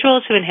tantric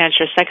rituals to enhance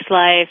your sex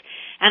life,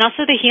 and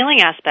also the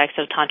healing aspects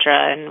of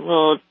Tantra. And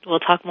we'll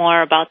talk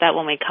more about that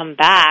when we come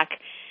back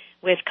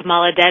with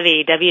Kamala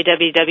Devi,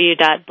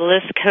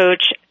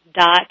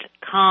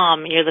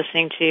 www.blisscoach.com. You're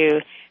listening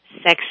to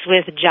Sex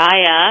with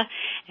Jaya,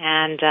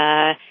 and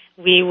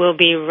we will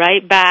be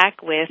right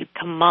back with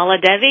Kamala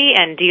Devi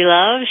and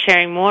D-Love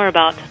sharing more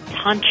about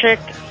Tantric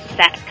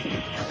Sex.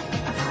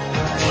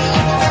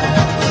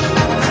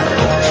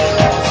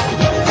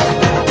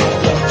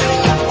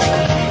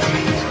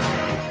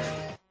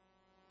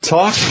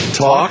 Talk,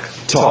 talk,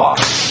 talk.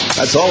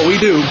 That's all we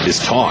do is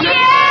talk.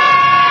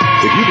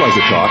 If you'd like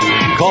to talk,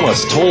 call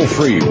us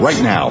toll-free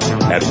right now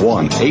at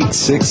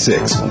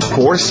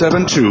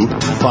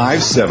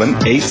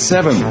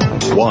 1-866-472-5787.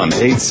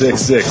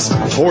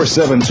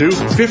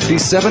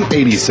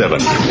 1-866-472-5787.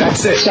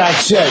 That's it.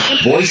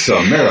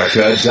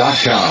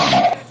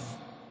 VoiceAmerica.com.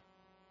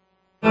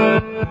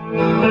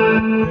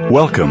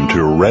 Welcome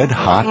to Red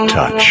Hot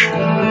Touch.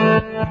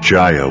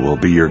 Jaya will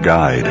be your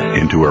guide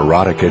into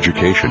erotic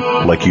education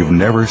like you've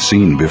never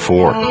seen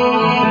before.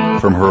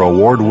 From her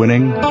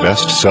award-winning,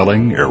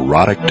 best-selling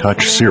Erotic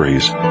Touch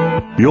series,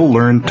 you'll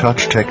learn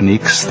touch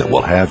techniques that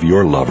will have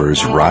your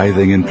lovers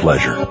writhing in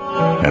pleasure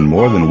and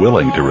more than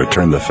willing to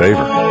return the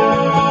favor.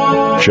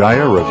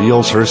 Jaya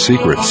reveals her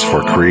secrets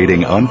for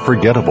creating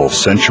unforgettable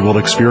sensual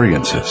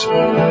experiences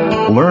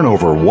Learn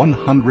over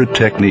 100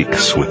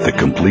 techniques with the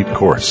complete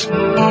course.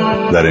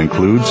 That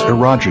includes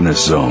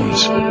erogenous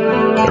zones,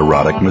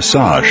 erotic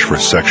massage for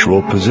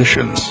sexual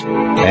positions,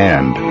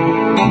 and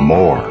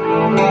more.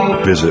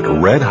 Visit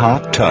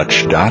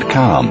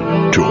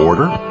redhottouch.com to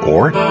order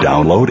or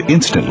download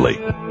instantly.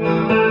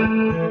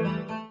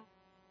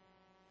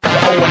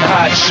 Owen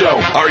Hodge Show.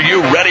 Are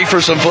you ready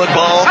for some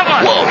football?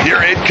 Well,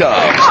 here it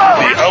comes.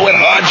 The Owen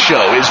Hodge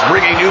Show is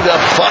bringing you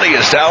the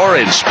funniest hour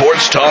in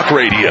sports talk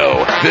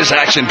radio. This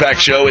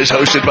action-packed show is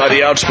hosted by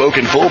the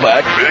outspoken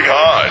fullback, Big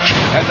Hodge,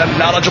 and the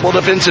knowledgeable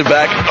defensive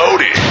back,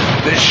 Odie.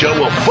 This show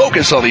will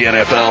focus on the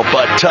NFL,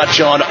 but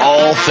touch on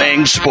all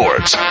things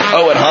sports.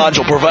 Owen Hodge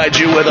will provide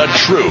you with a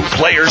true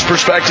player's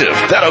perspective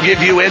that'll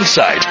give you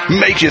insight,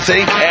 make you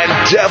think,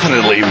 and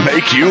definitely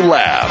make you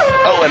laugh.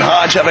 Owen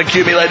Hodge have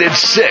accumulated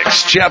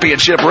 6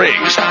 championship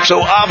rings,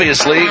 so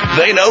obviously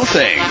they know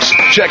things.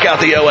 Check out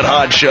the Owen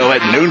Hodge Show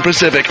at noon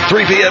Pacific,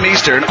 3 p.m.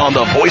 Eastern on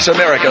the Voice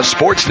America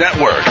Sports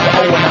Network.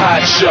 The Owen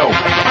Hodge Show. Owen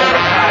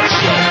Hodge Show.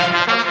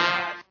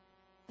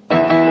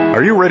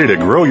 Are you ready to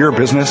grow your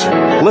business?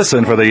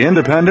 Listen for the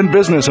Independent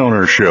Business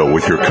Owner Show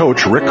with your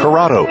coach, Rick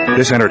Corrado.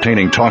 This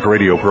entertaining talk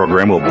radio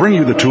program will bring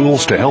you the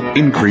tools to help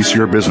increase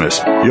your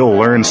business. You'll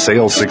learn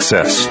sales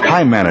success,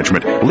 time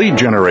management, lead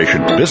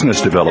generation,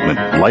 business development,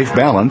 life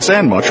balance,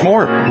 and much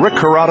more. Rick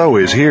Corrado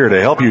is here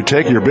to help you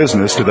take your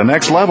business to the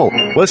next level.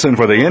 Listen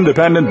for the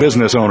Independent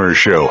Business Owner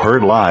Show,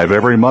 heard live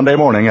every Monday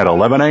morning at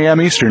 11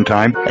 a.m. Eastern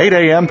Time, 8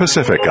 a.m.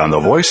 Pacific on the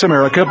Voice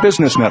America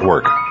Business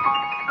Network.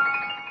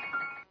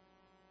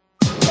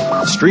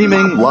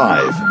 Streaming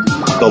live.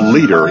 The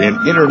leader in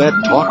Internet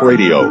talk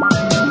radio.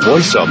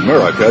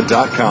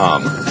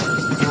 VoiceAmerica.com.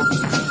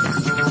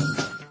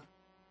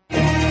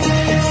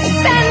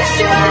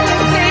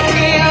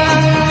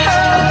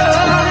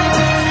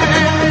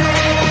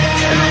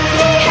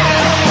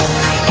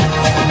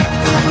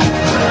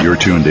 You're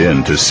tuned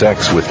in to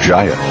Sex with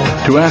Jaya.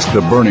 To ask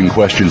the burning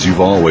questions you've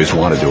always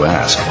wanted to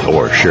ask,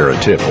 or share a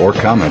tip or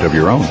comment of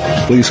your own,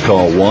 please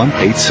call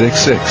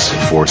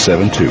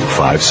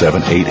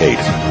 1-866-472-5788.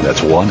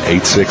 That's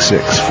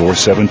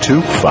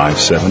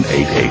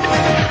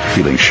 1-866-472-5788.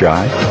 Feeling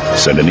shy?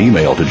 Send an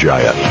email to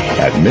Jaya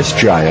at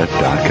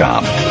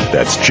MissJaya.com.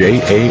 That's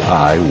Jaya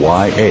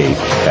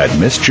at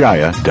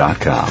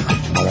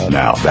MissJaya.com.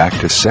 Now back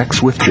to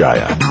Sex with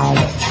Jaya.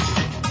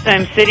 So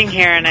I'm sitting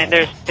here, and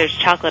there's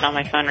chocolate on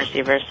my phone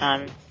receiver, so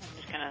I'm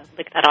just going to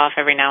lick that off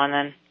every now and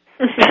then.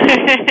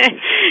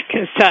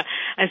 Because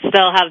I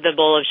still have the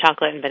bowl of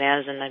chocolate and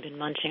bananas, and I've been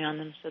munching on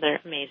them, so they're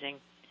amazing.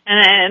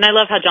 And I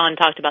love how John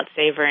talked about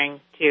savoring,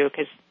 too,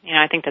 because,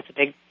 I think that's a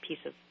big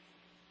piece of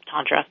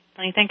Tantra,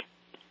 don't you think?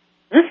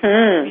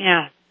 Mm-hmm.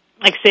 Yeah.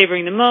 Like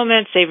savoring the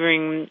moment,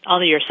 savoring all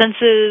of your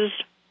senses.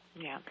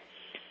 Yeah.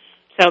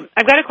 So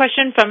I've got a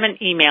question from an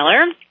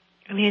emailer.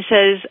 And he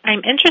says,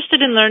 I'm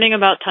interested in learning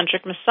about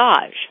tantric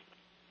massage.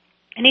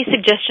 Any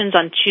suggestions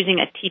on choosing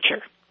a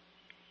teacher?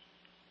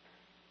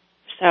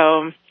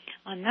 So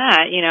on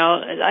that,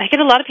 I get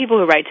a lot of people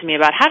who write to me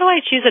about, how do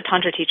I choose a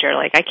tantra teacher?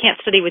 Like, I can't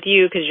study with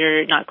you because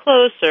you're not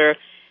close or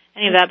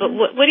any of that. But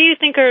what do you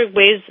think are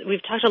ways,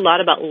 we've talked a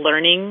lot about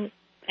learning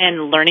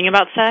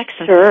about sex,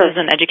 and sure, this is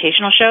an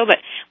educational show,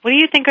 but what do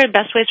you think are the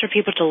best ways for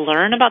people to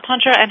learn about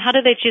Tantra, and how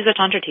do they choose a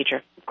Tantra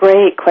teacher?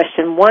 Great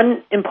question.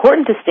 One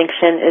important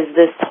distinction is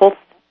this whole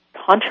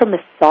Tantra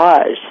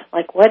massage.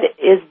 Like, what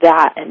is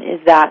that? And is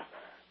that,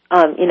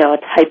 a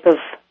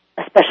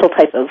special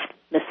type of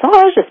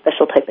massage, a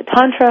special type of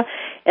Tantra?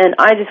 And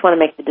I just want to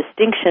make the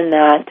distinction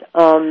that,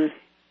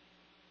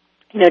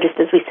 just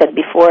as we said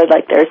before,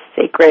 like there's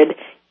sacred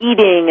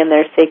eating and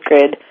there's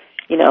sacred,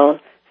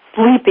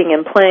 sleeping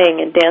and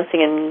playing and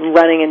dancing and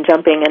running and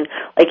jumping, and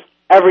like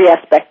every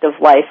aspect of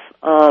life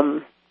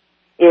can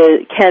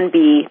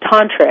be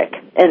tantric,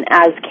 and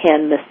as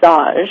can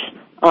massage.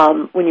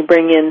 When you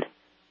bring in,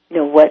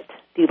 what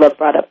D-Love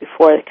brought up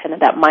before, kind of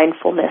that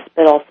mindfulness,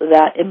 but also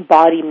that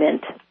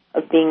embodiment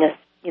of being a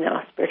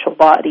spiritual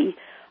body.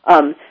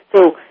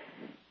 So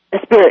a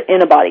spirit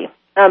in a body.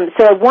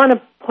 So I want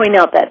to point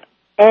out that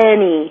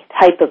any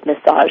type of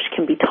massage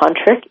can be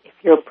tantric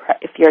if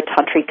you're a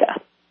tantrika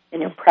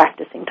and you're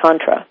practicing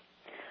Tantra.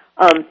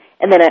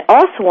 And then I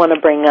also want to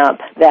bring up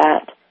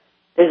that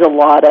there's a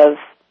lot of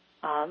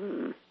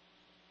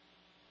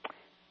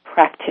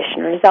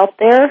practitioners out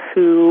there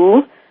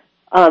who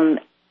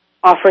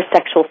offer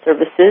sexual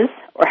services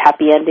or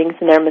happy endings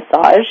in their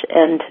massage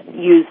and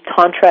use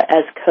Tantra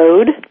as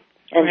code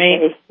and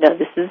say, no,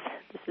 this is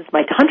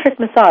my tantric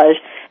massage.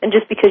 And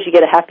just because you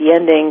get a happy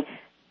ending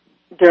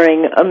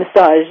during a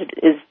massage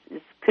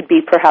could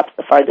be perhaps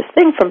the farthest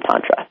thing from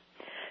Tantra.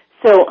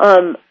 So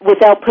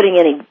without putting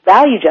any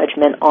value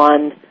judgment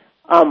on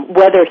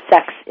whether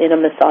sex in a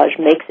massage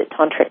makes it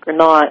tantric or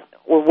not,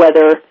 or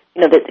whether,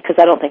 because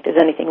I don't think there's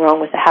anything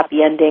wrong with a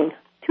happy ending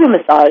to a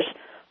massage,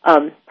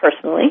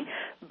 personally,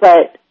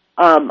 but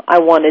I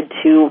wanted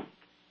to,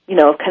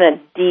 kind of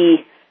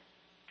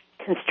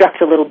deconstruct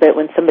a little bit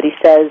when somebody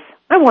says,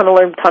 I want to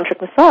learn tantric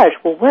massage.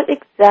 Well, what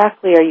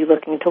exactly are you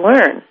looking to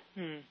learn?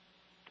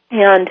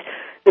 And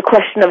the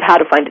question of how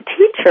to find a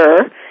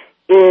teacher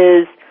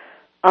is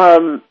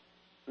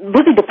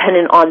really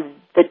dependent on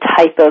the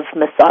type of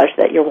massage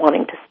that you're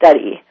wanting to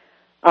study.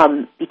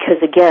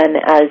 Because, again,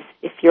 as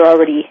if you're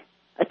already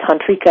a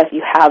tantrika, if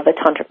you have a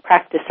tantric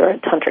practice or a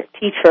tantric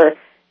teacher,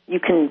 you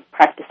can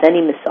practice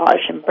any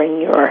massage and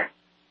bring your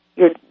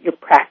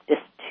practice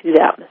to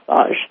that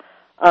massage.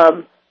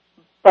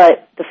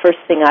 But the first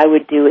thing I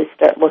would do is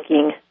start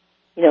looking,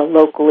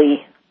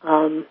 locally,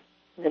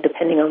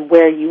 depending on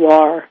where you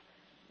are,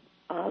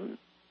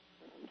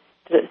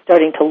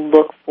 starting to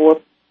look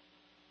for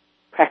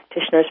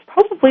practitioners,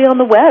 probably on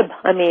the web.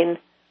 I mean,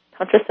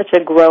 Tantra is such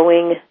a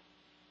growing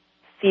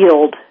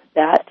field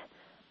that,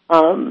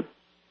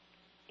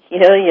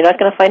 you're not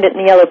going to find it in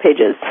the yellow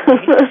pages.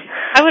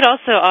 I would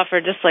also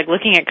offer just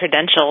looking at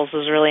credentials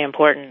is really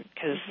important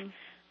because,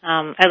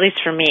 at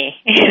least for me,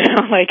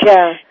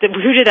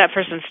 who did that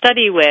person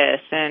study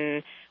with,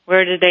 and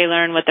where did they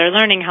learn what they're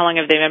learning? How long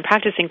have they been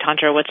practicing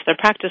Tantra? What's their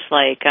practice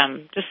like?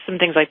 Just some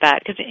things like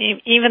that. Because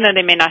even though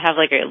they may not have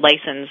a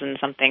license in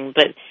something,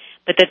 but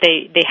that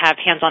they have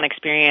hands-on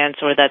experience,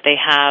 or that they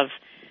have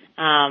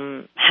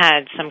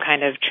had some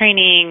kind of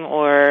training,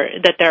 or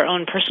that their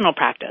own personal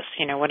practice.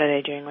 What are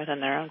they doing within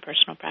their own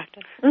personal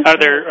practice? Mm-hmm.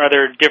 Are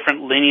there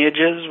different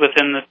lineages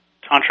within the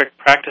tantric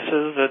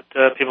practices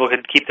that people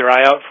could keep their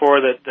eye out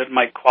for that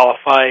might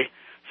qualify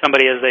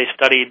somebody as they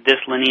studied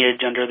this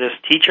lineage under this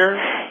teacher?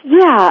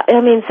 Yeah,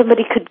 I mean,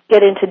 somebody could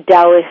get into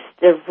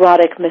Taoist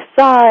erotic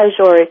massage,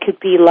 or it could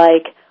be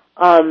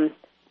I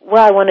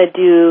want to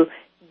do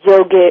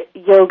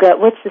yoga.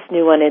 What's this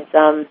new one? It's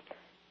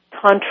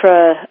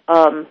Tantra,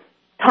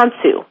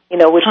 Tansu,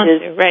 which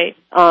Tansu, is right.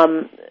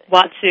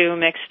 Watsu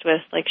mixed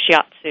with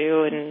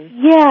shiatsu and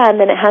and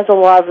then it has a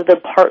lot of the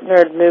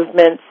partnered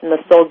movements and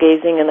the soul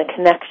gazing and the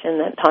connection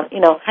that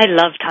I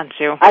love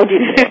Tansu. I do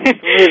too.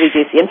 It's really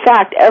juicy. In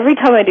fact, every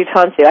time I do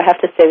Tansu, I have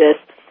to say this: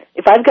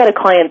 if I've got a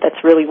client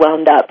that's really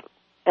wound up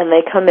and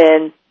they come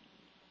in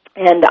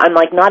and I'm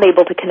not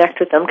able to connect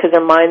with them because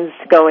their mind's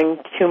going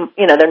to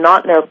they're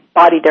not in their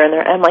body, they're in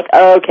their. I'm like,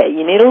 okay,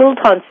 you need a little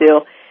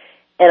Tansu.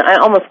 And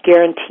I almost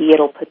guarantee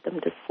it'll put them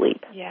to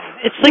sleep. Yeah,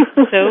 it's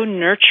so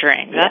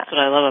nurturing. That's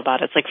what I love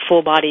about it. It's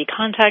full body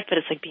contact, but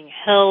it's being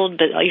held,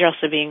 but you're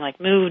also being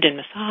moved and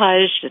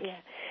massaged. It's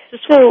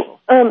just wonderful.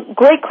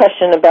 Great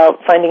question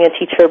about finding a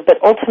teacher, but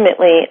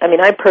ultimately, I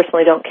mean, I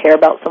personally don't care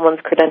about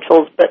someone's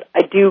credentials, but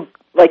I do,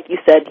 like you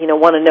said,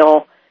 want to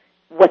know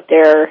what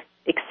their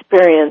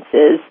experience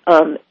is.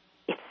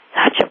 It's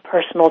such a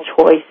personal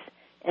choice,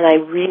 and I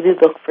really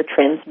look for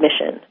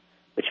transmission,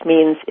 which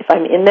means if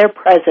I'm in their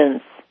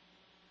presence,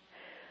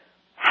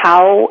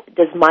 how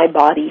does my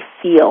body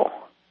feel?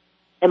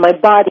 And my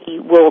body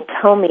will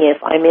tell me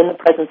if I'm in the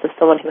presence of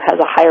someone who has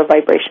a higher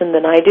vibration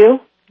than I do,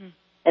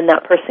 and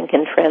that person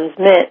can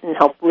transmit and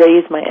help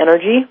raise my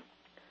energy.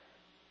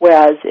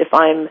 Whereas if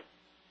I'm,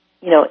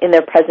 in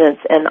their presence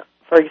and,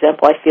 for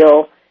example, I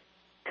feel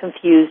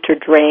confused or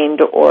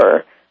drained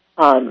or,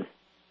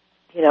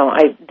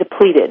 I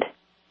depleted,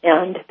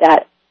 and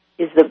that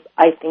is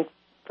I think,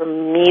 for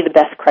me, the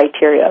best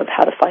criteria of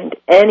how to find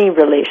any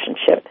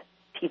relationship,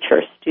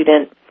 teacher,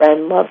 student,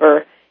 friend,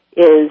 lover,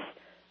 is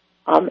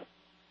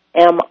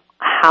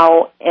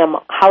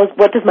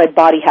what does my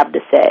body have to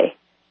say?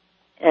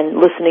 And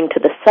listening to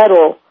the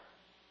subtle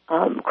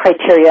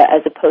criteria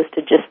as opposed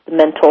to just the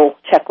mental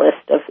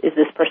checklist of, is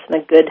this person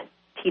a good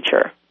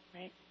teacher?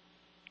 Right.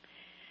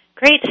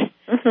 Great.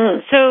 Mm-hmm.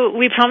 So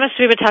we promised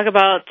we would talk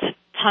about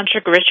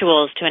tantric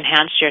rituals to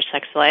enhance your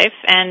sex life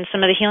and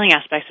some of the healing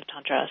aspects of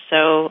Tantra.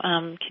 So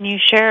can you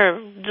share,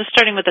 just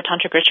starting with the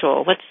tantric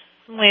ritual, what's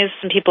some ways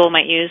some people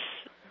might use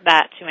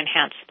that to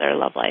enhance their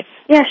love life?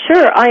 Yeah,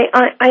 sure. I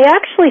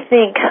actually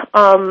think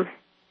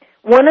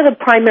one of the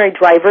primary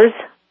drivers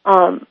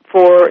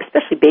for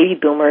especially baby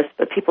boomers,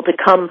 but people to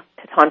come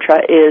to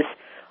Tantra is,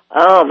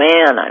 oh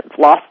man, I've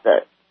lost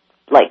the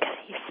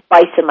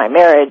spice in my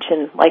marriage,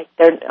 and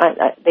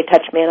they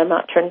touch me and I'm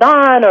not turned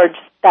on, or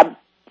just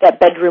that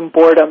bedroom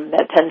boredom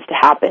that tends to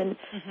happen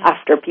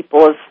after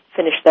people have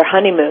finished their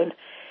honeymoon.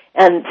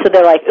 And so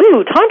they're like,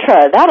 ooh,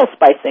 Tantra, that'll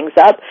spice things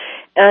up.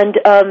 And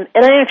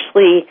I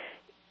actually,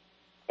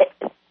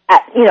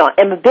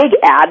 am a big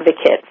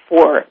advocate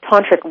for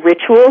tantric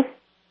ritual,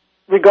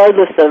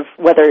 regardless of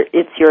whether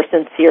it's your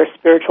sincere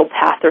spiritual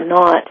path or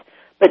not,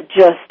 but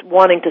just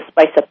wanting to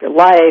spice up your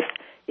life.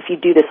 If you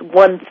do this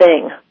one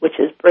thing, which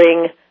is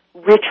bring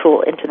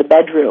ritual into the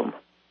bedroom,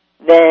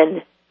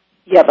 then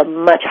you have a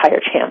much higher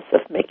chance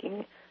of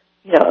making,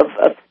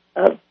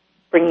 of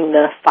bringing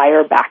the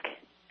fire back.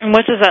 And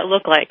what does that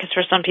look like? Because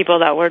for some people,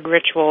 that word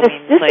ritual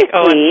means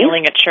I'm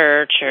kneeling at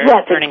church or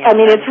burning.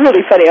 It's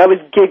really funny. I was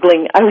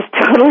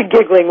totally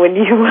giggling when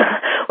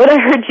I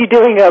heard you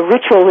doing a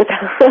ritual with,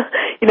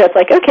 it's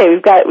okay,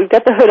 we've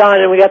got the hood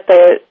on and we got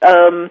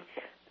the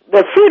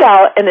food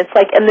out, and it's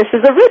and this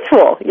is a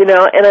ritual,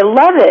 and I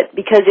love it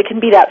because it can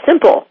be that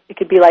simple. It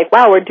could be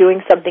wow, we're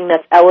doing something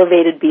that's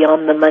elevated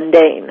beyond the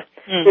mundane.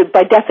 So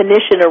by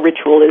definition, a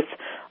ritual is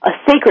a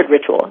sacred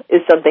ritual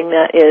is something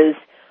that is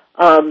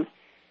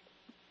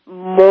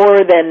more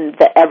than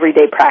the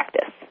everyday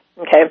practice.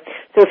 Okay,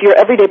 so if your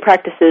everyday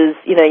practice is,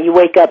 you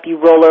wake up, you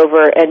roll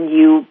over, and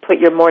you put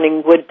your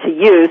morning wood to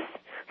use,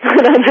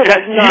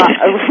 that's not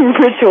a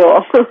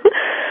ritual.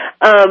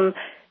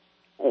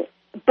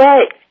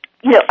 But,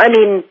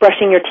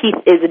 brushing your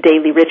teeth is a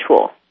daily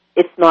ritual.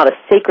 It's not a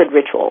sacred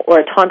ritual or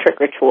a tantric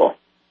ritual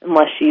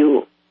unless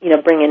you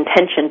bring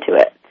intention to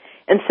it.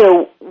 And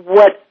so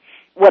what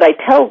I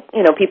tell,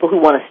 people who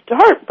want to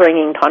start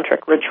bringing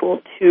tantric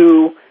ritual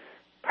to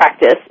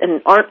practice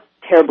and aren't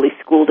terribly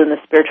schooled in the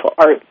spiritual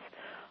arts,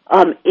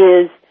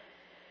 is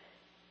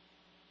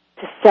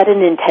to set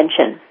an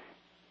intention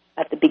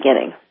at the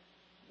beginning.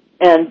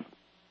 And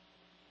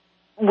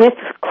with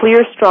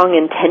clear, strong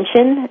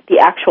intention, the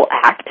actual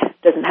act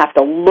doesn't have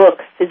to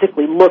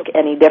physically look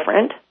any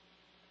different,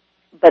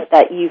 but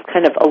that you've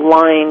kind of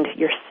aligned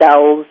your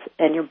cells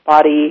and your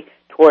body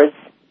towards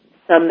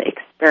some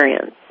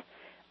experience.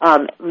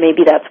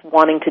 Maybe that's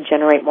wanting to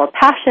generate more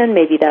passion.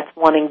 Maybe that's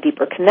wanting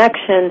deeper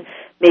connection.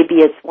 Maybe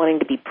it's wanting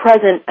to be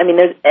present.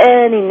 There's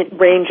any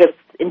range of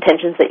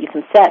intentions that you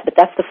can set, but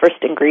that's the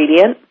first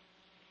ingredient.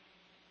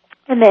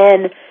 And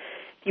then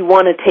if you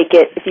want to,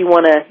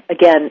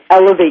 again,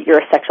 elevate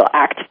your sexual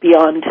act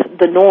beyond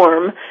the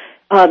norm,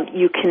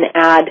 you can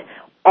add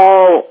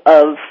all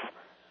of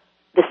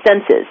the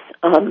senses.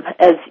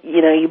 As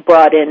you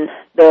brought in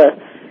the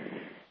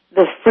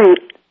fruit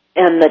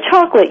and the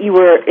chocolate, you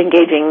were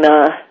engaging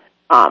the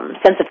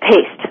sense of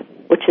taste,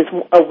 which is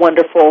a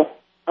wonderful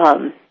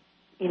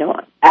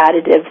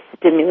additive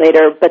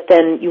stimulator. But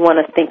then you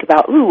want to think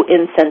about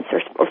incense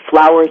or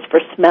flowers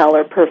for smell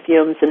or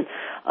perfumes, and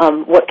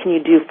what can you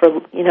do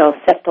for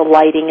set the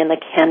lighting and the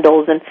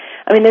candles, and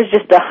there's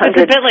just 100.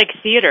 It's a bit like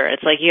theater.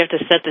 It's like you have to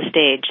set the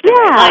stage, the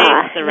right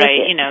lights, the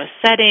right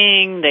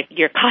setting,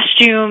 your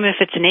costume if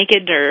it's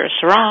naked or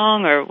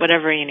sarong or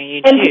whatever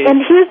you choose.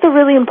 And here's the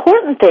really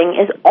important thing: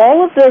 is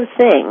all of those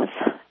things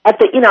at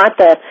the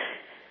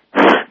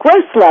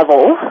gross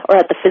level or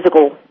at the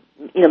physical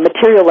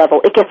material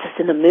level, it gets us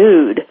in the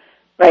mood,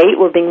 right?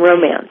 We're being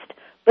romanced.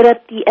 But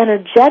at the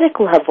energetic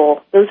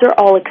level, those are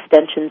all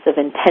extensions of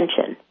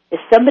intention. If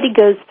somebody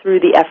goes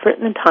through the effort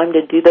and the time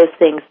to do those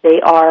things,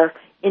 they are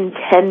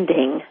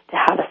intending to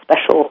have a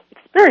special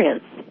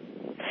experience.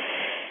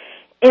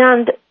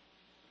 And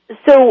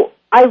so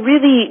I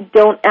really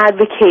don't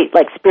advocate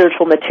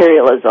spiritual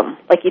materialism.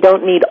 You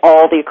don't need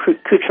all the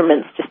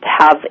accoutrements just to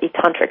have a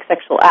tantric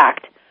sexual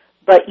act.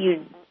 But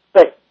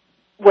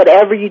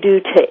whatever you do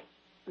to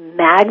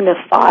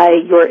magnify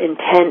your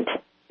intent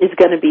is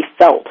going to be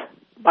felt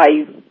by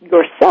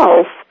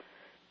yourself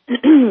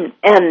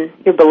and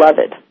your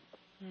beloved.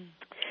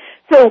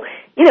 So,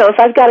 if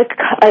I've got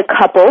a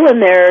couple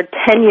and they're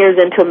 10 years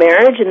into a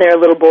marriage and they're a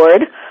little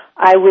bored,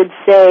 I would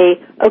say,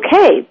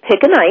 okay,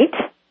 pick a night,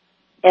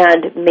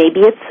 and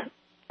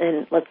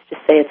let's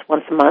just say it's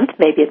once a month,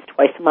 maybe it's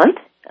twice a month,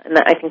 and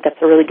I think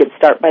that's a really good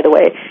start, by the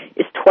way,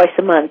 is twice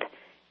a month.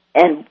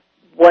 And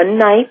one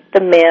night,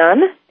 the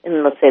man,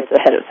 and let's say it's a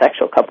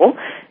heterosexual couple,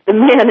 the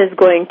man is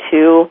going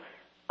to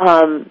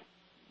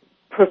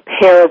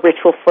prepare a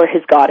ritual for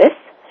his goddess.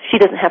 She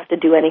doesn't have to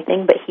do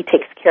anything, but he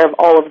takes care of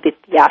all of the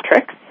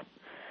theatrics.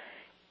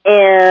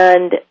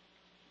 And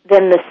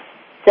then the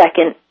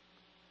second,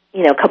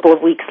 couple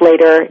of weeks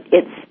later,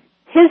 it's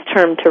his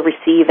turn to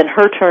receive and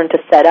her turn to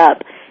set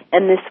up.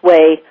 And this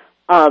way,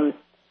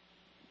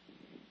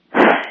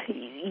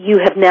 you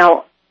have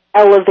now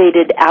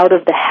elevated out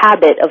of the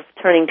habit of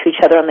turning to each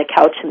other on the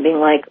couch and being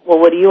like, well,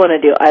 what do you want to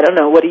do? I don't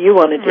know. What do you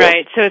want to do?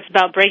 Right. So it's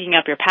about breaking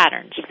up your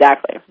patterns.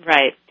 Exactly.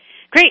 Right.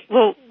 Great.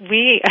 Well,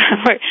 we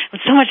have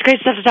so much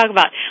great stuff to talk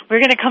about. We're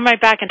going to come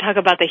right back and talk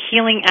about the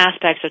healing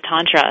aspects of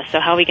Tantra, so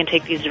how we can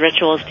take these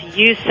rituals to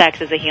use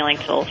sex as a healing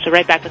tool. So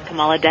right back with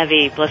Kamala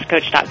Devi,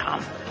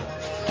 blisscoach.com.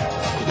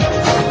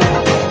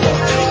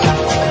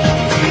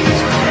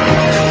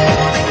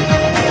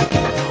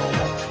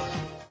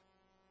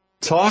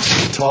 Talk,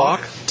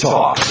 talk,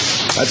 talk.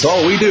 That's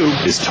all we do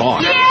is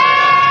talk.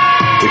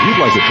 If you'd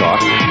like to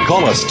talk,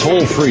 call us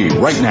toll-free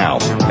right now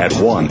at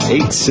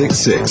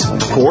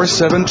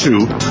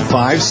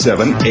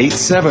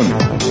 1-866-472-5787.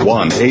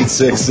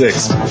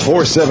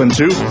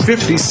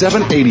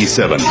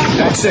 1-866-472-5787.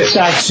 That's it.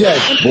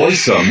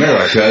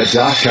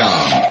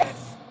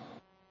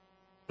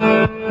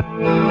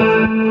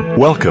 VoiceAmerica.com.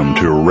 Welcome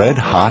to Red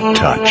Hot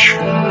Touch.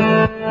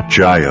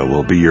 Jaya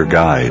will be your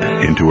guide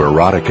into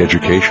erotic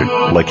education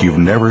like you've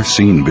never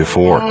seen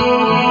before.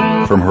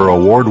 From her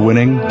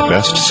award-winning,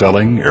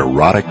 best-selling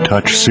Erotic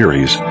Touch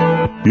series,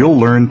 you'll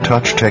learn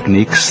touch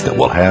techniques that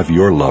will have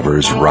your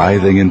lovers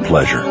writhing in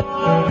pleasure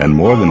and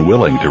more than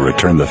willing to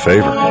return the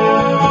favor.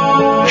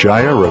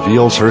 Jaya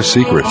reveals her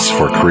secrets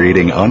for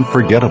creating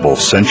unforgettable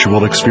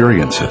sensual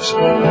experiences.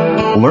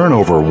 Learn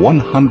over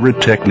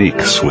 100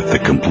 techniques with the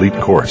complete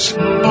course.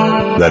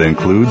 That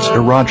includes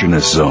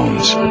erogenous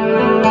zones,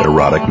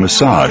 erotic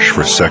massage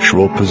for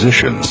sexual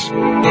positions,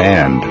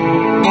 and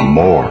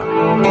more.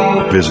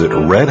 Visit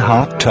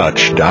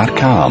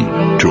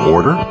redhottouch.com to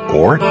order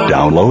or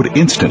download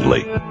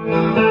instantly.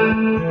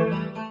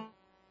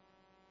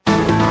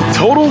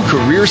 total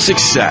career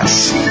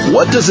success.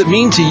 What does it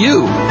mean to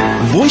you?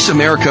 Voice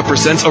America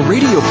presents a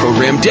radio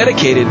program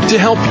dedicated to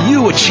help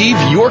you achieve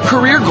your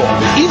career goal.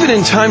 Even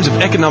in times of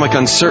economic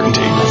uncertainty,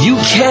 you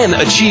can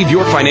achieve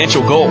your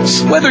financial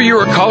goals. Whether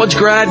you're a college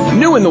grad,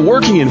 new in the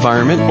working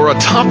environment, or a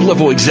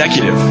top-level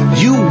executive,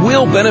 you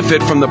will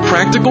benefit from the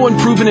practical and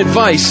proven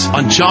advice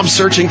on job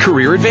search and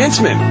career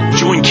advancement.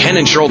 Join Ken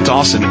and Cheryl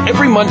Dawson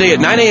every Monday at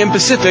 9 a.m.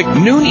 Pacific,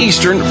 noon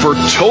Eastern for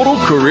Total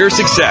Career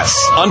Success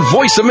on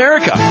Voice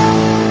America.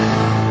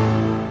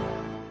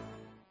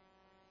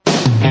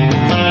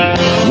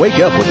 Wake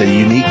up with a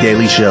unique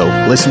daily show.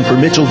 Listen for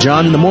Mitchell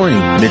John in the morning.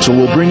 Mitchell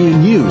will bring you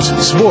news,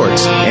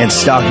 sports, and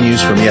stock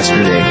news from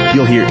yesterday.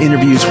 You'll hear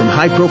interviews from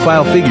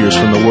high-profile figures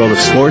from the world of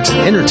sports,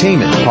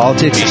 entertainment,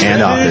 politics,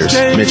 and authors.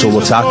 Mitchell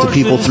will talk to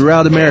people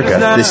throughout America.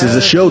 This is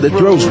a show that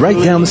throws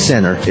right down the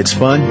center. It's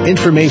fun,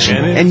 information,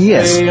 and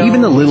yes,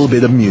 even a little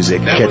bit of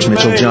music. Catch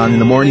Mitchell John in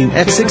the morning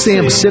at 6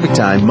 a.m. Pacific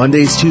Time,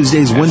 Mondays,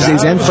 Tuesdays,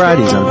 Wednesdays, and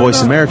Fridays on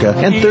Voice America,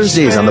 and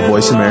Thursdays on the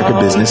Voice America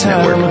Business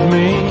Network.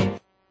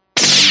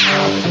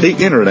 The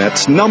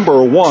Internet's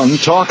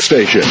 #1 talk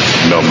station.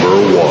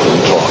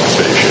 #1 talk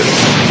station.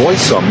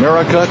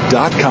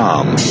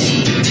 VoiceAmerica.com.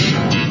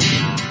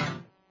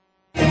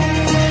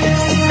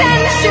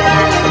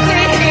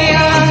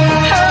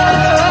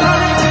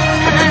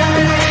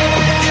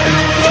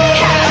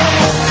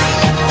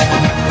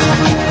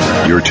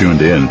 You're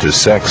tuned in to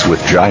Sex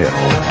with Jaya.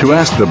 To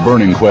ask the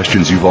burning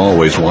questions you've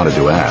always wanted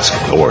to ask,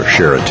 or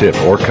share a tip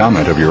or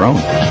comment of your own,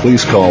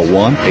 please call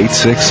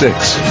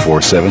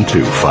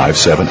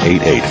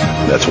 1-866-472-5788.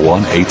 That's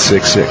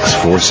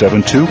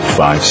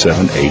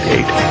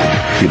 1-866-472-5788.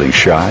 Feeling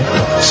shy?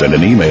 Send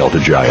an email to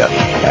Jaya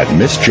at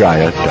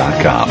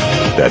MissJaya.com.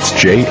 That's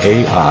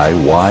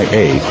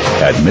JAIYA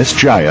at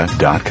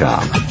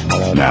MissJaya.com.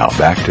 Now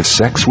back to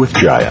Sex with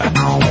Jaya.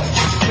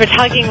 We're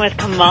talking with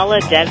Kamala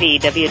Devi,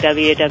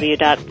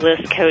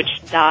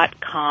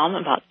 www.blisscoach.com,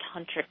 about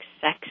Tantric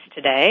Sex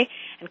today.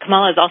 And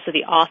Kamala is also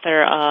the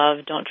author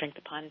of Don't Drink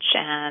the Punch,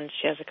 and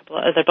she has a couple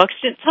of other books.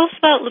 Tell us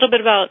a little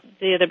bit about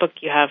the other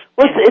book you have.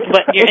 Well, it's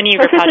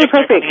perfectly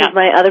perfect, because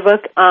my other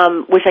book,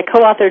 which I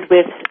co-authored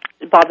with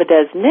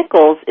Babadez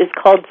Nichols, is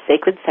called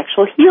Sacred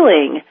Sexual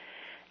Healing.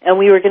 And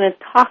we were going to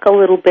talk a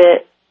little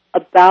bit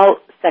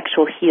about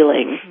sexual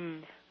healing.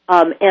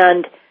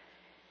 And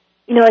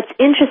you know, it's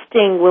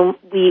interesting, when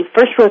we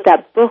first wrote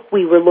that book,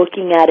 we were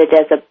looking at it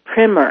as a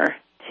primer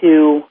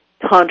to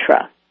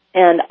Tantra.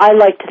 And I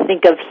like to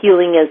think of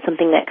healing as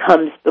something that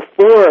comes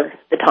before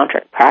the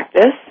Tantric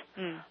practice,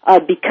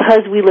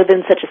 because we live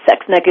in such a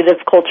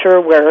sex-negative culture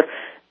where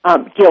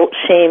guilt,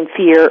 shame,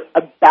 fear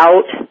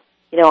about,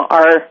 you know,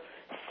 our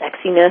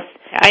sexiness.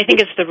 I think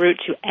it's the root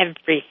to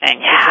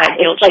everything, that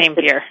guilt, shame,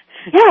 fear.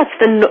 Yeah,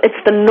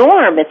 it's the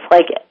norm. It's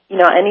like, you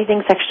know,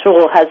 anything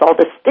sexual has all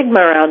this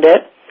stigma around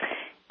it.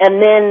 And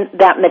then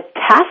that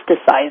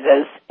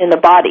metastasizes in the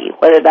body,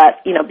 whether that,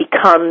 you know,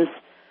 becomes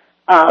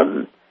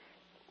STDs,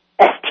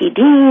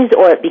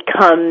 or it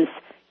becomes,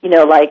 you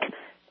know, like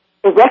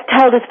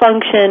erectile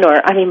dysfunction,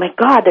 or, I mean, my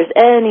God, there's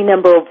any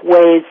number of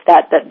ways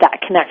that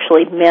can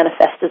actually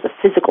manifest as a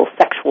physical,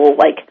 sexual,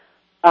 like,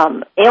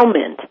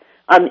 ailment.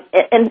 And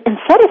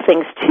subtle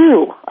things,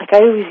 too. Like, I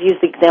always use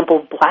the example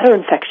of bladder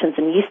infections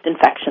and yeast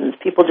infections.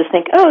 People just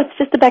think, oh, it's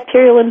just a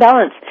bacterial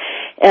imbalance.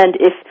 And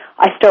if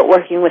I start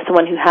working with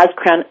someone who has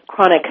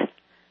chronic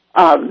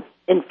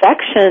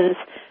infections,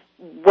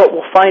 what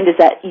we'll find is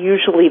that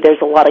usually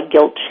there's a lot of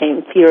guilt,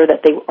 shame, fear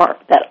that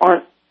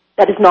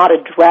is not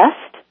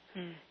addressed.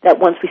 That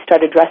once we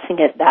start addressing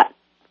it, that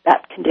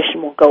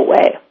condition will go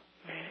away.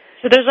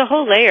 So there's a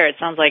whole layer, it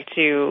sounds like,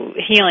 to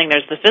healing.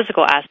 There's the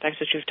physical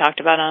aspects, which we've talked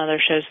about on other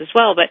shows as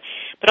well, but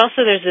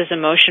also there's this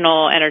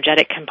emotional,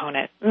 energetic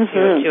component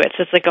to it.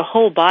 So it's like a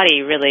whole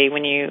body, really,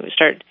 when you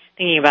start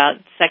thinking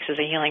about sex as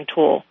a healing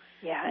tool.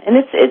 Yeah, and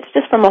it's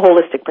just from a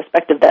holistic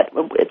perspective that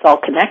it's all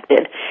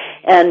connected.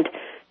 And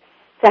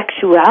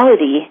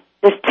sexuality,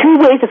 there's two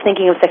ways of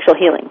thinking of sexual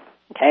healing.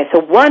 Okay, so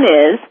one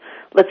is,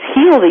 let's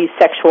heal these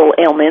sexual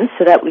ailments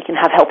so that we can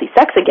have healthy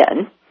sex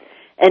again.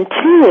 And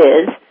two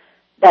is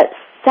that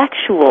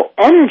sexual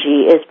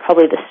energy is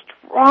probably the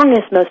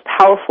strongest, most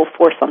powerful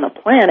force on the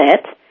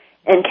planet,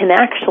 and can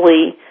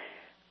actually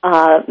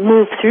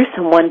move through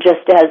someone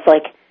just as,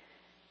 like,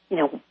 you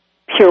know,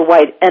 pure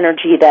white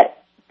energy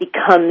that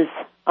becomes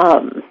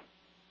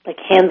like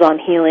hands-on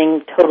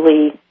healing,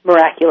 totally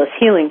miraculous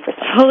healing for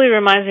someone. Totally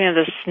reminds me of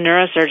this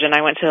neurosurgeon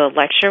I went to a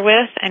lecture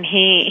with, and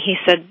he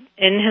said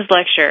in his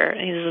lecture,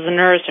 he was a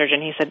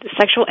neurosurgeon, he said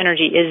sexual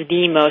energy is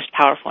the most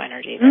powerful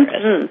energy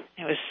there is.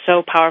 It was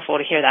so powerful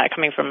to hear that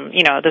coming from,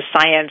 you know, the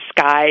science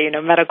guy, you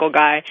know, medical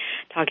guy,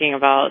 talking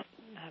about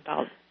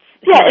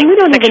yeah, and we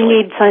don't even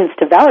need science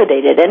to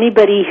validate it.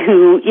 Anybody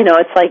who, you know,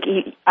 it's like,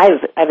 I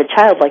have a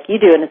child like you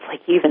do, and it's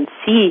like you even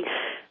see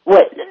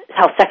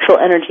how sexual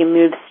energy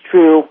moves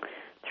through,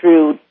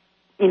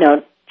 you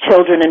know,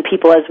 children and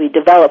people as we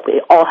develop,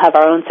 we all have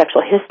our own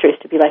sexual histories,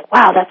 to be like,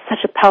 wow, that's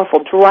such a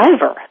powerful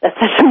driver. That's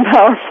such a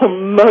powerful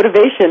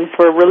motivation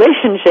for a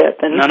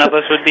relationship. And none of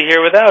us would be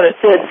here without it.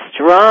 It's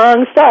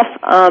strong stuff.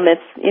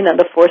 It's,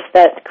 the force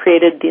that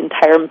created the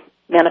entire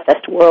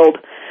manifest world,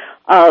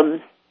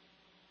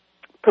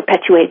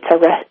 perpetuates our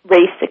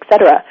race,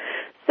 etc.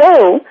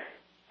 So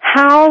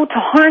how to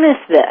harness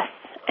this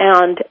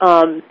and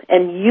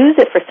use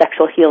it for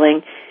sexual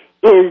healing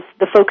is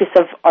the focus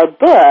of our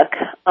book.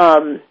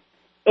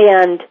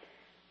 And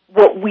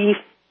what we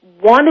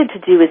wanted to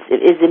do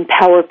is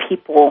empower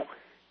people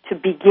to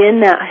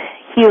begin that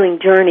healing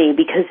journey,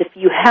 because if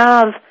you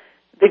have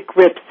the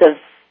grips of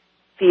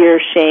fear,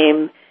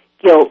 shame,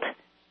 guilt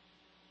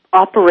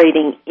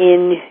operating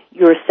in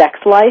your sex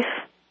life,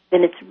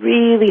 then it's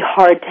really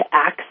hard to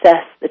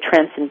access the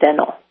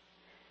transcendental.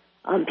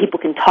 People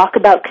can talk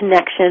about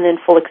connection and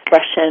full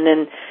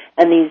expression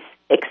and these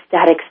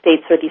ecstatic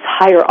states or these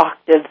higher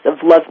octaves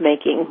of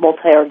lovemaking,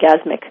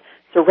 multi-orgasmic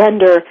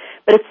surrender,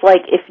 but it's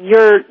like if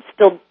you're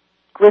still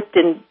gripped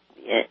in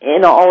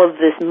all of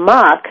this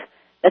muck,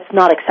 that's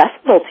not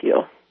accessible to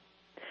you.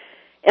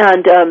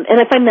 And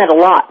I find that a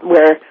lot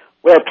where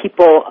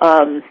people,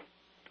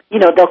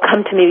 they'll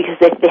come to me because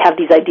they have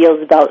these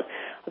ideals about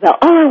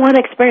I want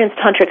to experience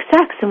tantric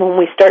sex, and when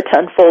we start to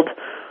unfold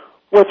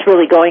what's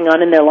really going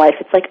on in their life,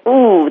 it's like,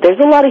 ooh, there's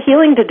a lot of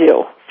healing to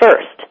do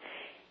first.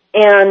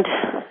 And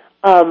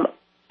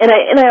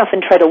I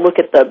often try to look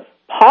at the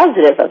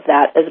positive of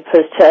that as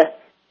opposed to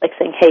like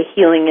saying, hey,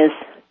 healing is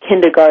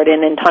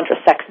kindergarten and Tantra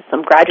sex is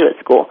some graduate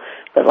school,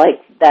 but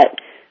like that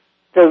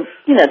the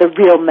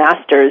real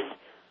masters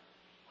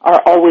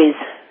are always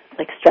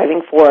like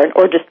striving for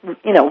or just,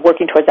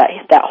 working towards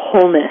that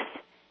wholeness,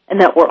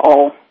 and that we're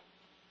all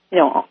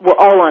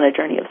on a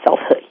journey of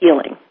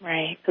self-healing.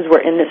 Right. Because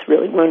we're in this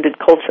really wounded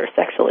culture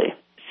sexually.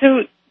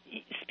 So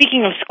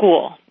speaking of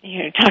school,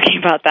 you're talking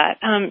about that.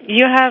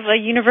 You have a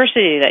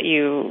university that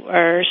you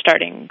are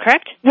starting,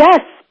 correct?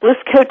 Yes, Bliss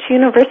Coach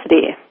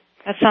University.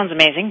 That sounds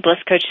amazing,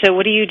 Bliss Coach. So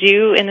what do you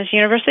do in this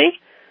university?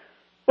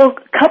 Well,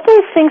 a couple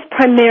of things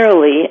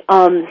primarily.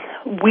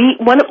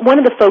 One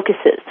of the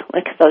focuses,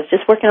 because I was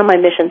just working on my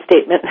mission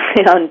statement,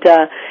 and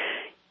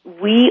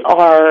we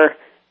are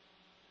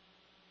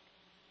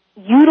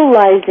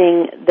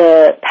utilizing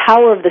the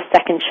power of the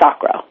second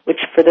chakra, which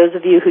for those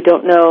of you who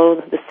don't know,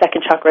 the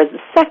second chakra is the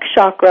sex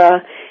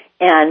chakra,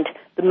 and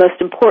the most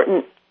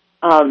important,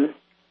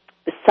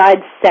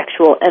 besides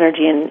sexual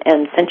energy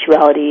and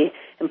sensuality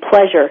and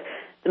pleasure,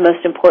 the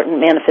most important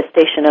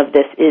manifestation of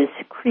this is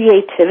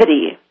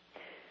creativity.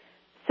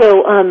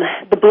 So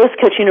the Bliss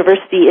Coach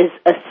University is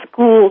a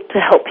school to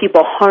help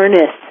people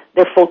harness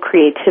their full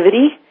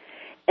creativity,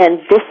 and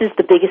this is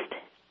the biggest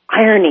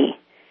irony,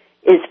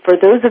 is for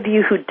those of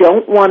you who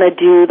don't want to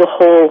do the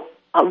whole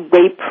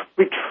rape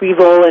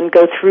retrieval and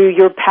go through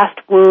your past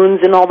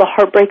wounds and all the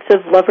heartbreaks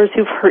of lovers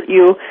who've hurt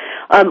you,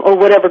 or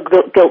whatever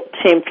guilt,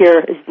 shame,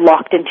 fear is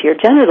locked into your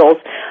genitals,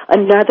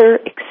 another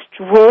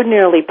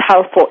extraordinarily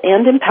powerful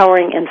and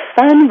empowering and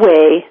fun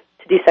way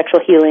to do sexual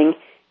healing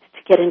is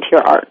to get into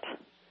your art.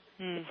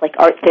 It's like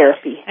art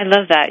therapy. I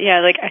love that.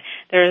 Yeah,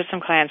 there are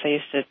some clients I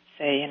used to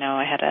say,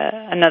 I had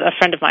a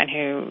friend of mine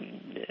who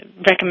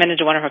recommended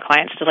to one of her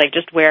clients to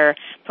just wear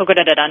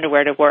polka-dotted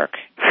underwear to work.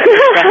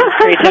 Express his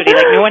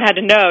creativity. No one had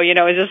to know, it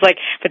was just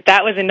but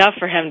that was enough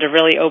for him to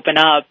really open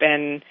up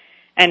and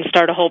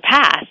start a whole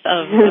path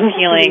of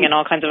healing and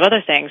all kinds of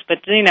other things. But,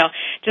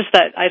 just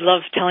that I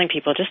love telling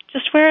people, just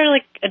wear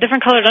a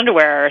different colored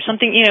underwear or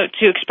something,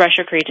 to express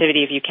your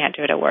creativity if you can't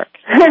do it at work.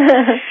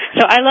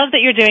 So I love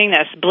that you're doing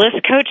this.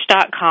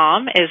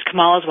 BlissCoach.com is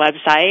Kamala's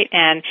website,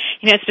 and,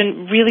 it's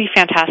been really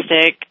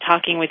fantastic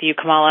talking with you,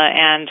 Kamala,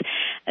 and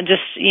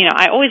just,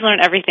 I always learn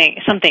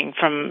something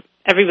from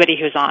everybody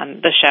who's on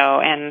the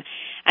show, and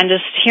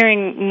just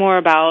hearing more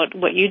about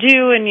what you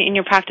do and in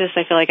your practice,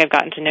 I feel like I've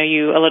gotten to know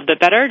you a little bit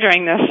better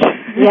during this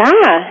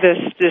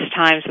this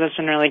time, so that's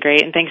been really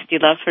great. And thanks,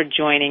 D-Love, for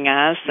joining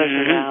us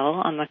as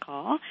well on the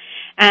call.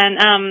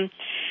 And,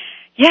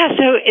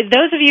 so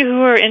those of you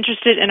who are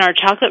interested in our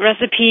chocolate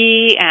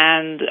recipe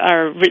and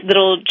our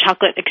little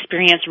chocolate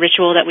experience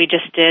ritual that we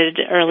just did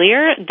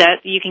earlier,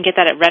 that you can get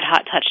that at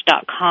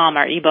redhottouch.com,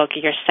 our ebook,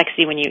 You're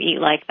Sexy When You Eat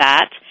Like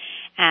That.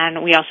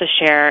 And we also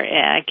share,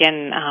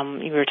 again,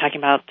 we were talking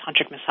about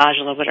tantric massage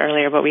a little bit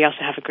earlier, but we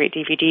also have a great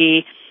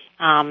DVD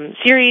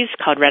series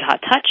called Red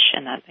Hot Touch,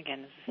 and that,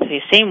 again, is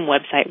the same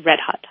website,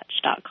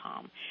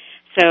 redhottouch.com.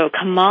 So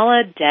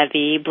Kamala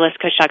Devi,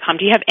 blisscoach.com.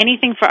 Do you have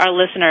anything for our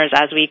listeners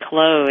as we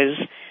close?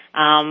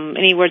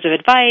 Any words of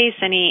advice,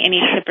 any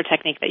tip or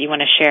technique that you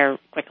want to share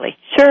quickly?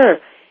 Sure.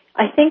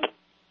 I think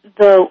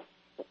the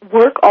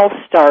work all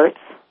starts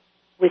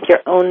with your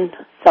own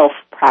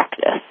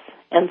self-practice.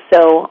 And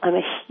so I'm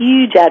a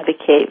huge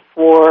advocate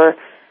for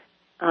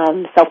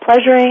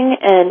self-pleasuring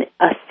and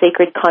a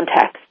sacred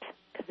context,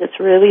 because it's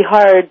really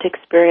hard to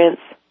experience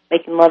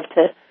making love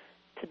to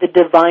the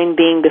divine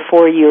being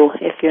before you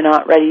if you're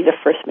not ready to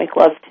first make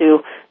love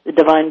to the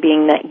divine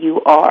being that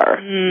you are.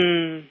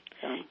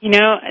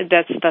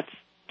 That's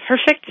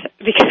perfect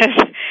because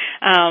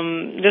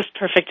just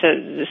perfect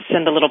to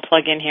send a little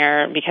plug in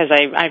here because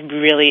I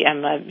really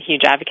am a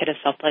huge advocate of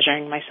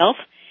self-pleasuring myself.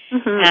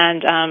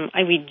 And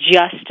we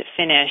just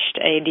finished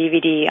a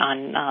DVD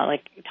on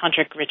like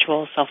tantric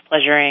ritual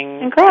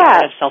self-pleasuring,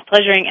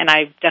 self-pleasuring, and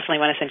I definitely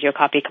want to send you a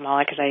copy,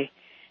 Kamala, because I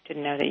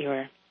didn't know that you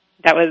were.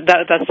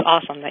 That's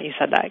awesome that you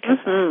said that.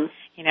 Cause,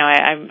 you know,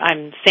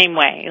 I'm same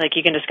way. Like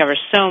you can discover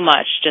so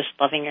much just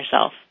loving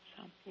yourself.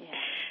 So. Yeah.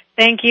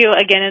 Thank you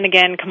again and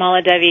again,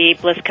 Kamala Devi,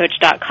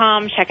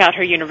 blisscoach.com. Check out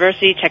her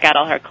university. Check out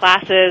all her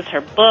classes,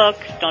 her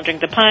books. Don't drink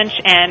the punch,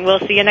 and we'll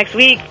see you next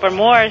week for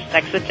more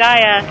Sex with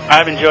Jaya.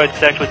 I've enjoyed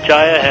Sex with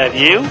Jaya. Have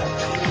you?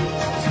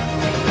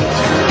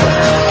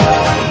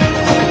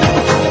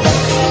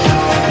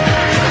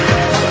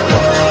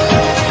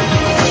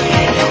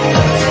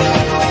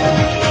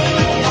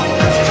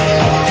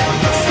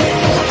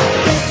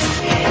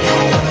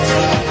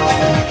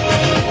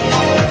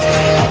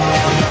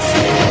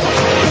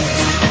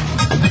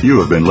 You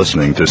have been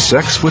listening to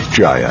Sex with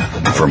Jaya.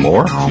 For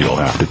more, you'll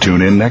have to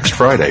tune in next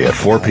Friday at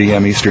 4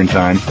 p.m. Eastern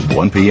Time,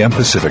 1 p.m.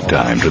 Pacific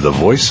Time to the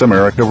Voice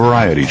America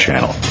Variety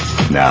Channel.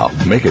 Now,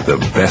 make it the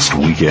best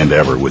weekend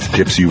ever with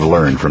tips you've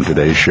learned from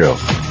today's show.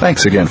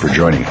 Thanks again for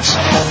joining us.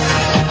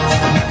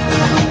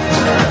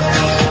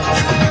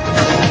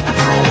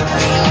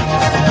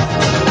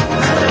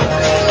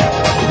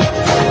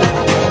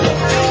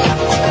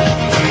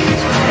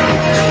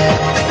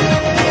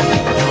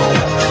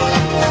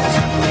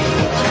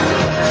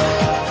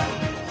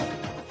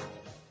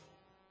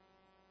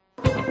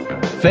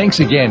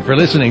 Thanks again for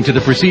listening to the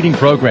preceding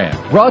program,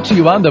 brought to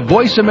you on the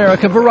Voice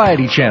America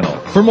Variety Channel.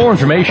 For more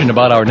information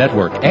about our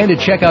network and to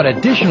check out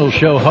additional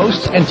show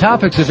hosts and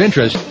topics of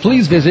interest,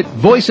 please visit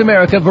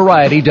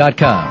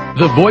VoiceAmericaVariety.com.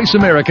 The Voice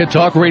America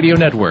Talk Radio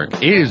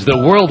Network is the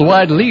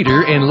worldwide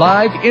leader in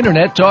live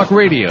Internet talk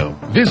radio.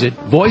 Visit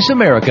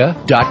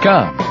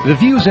VoiceAmerica.com. The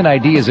views and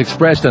ideas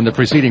expressed on the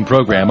preceding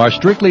program are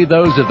strictly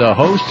those of the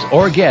hosts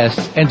or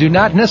guests and do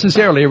not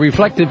necessarily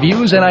reflect the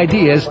views and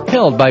ideas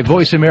held by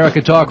Voice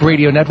America Talk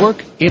Radio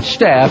Network, its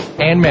staff,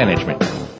 and management.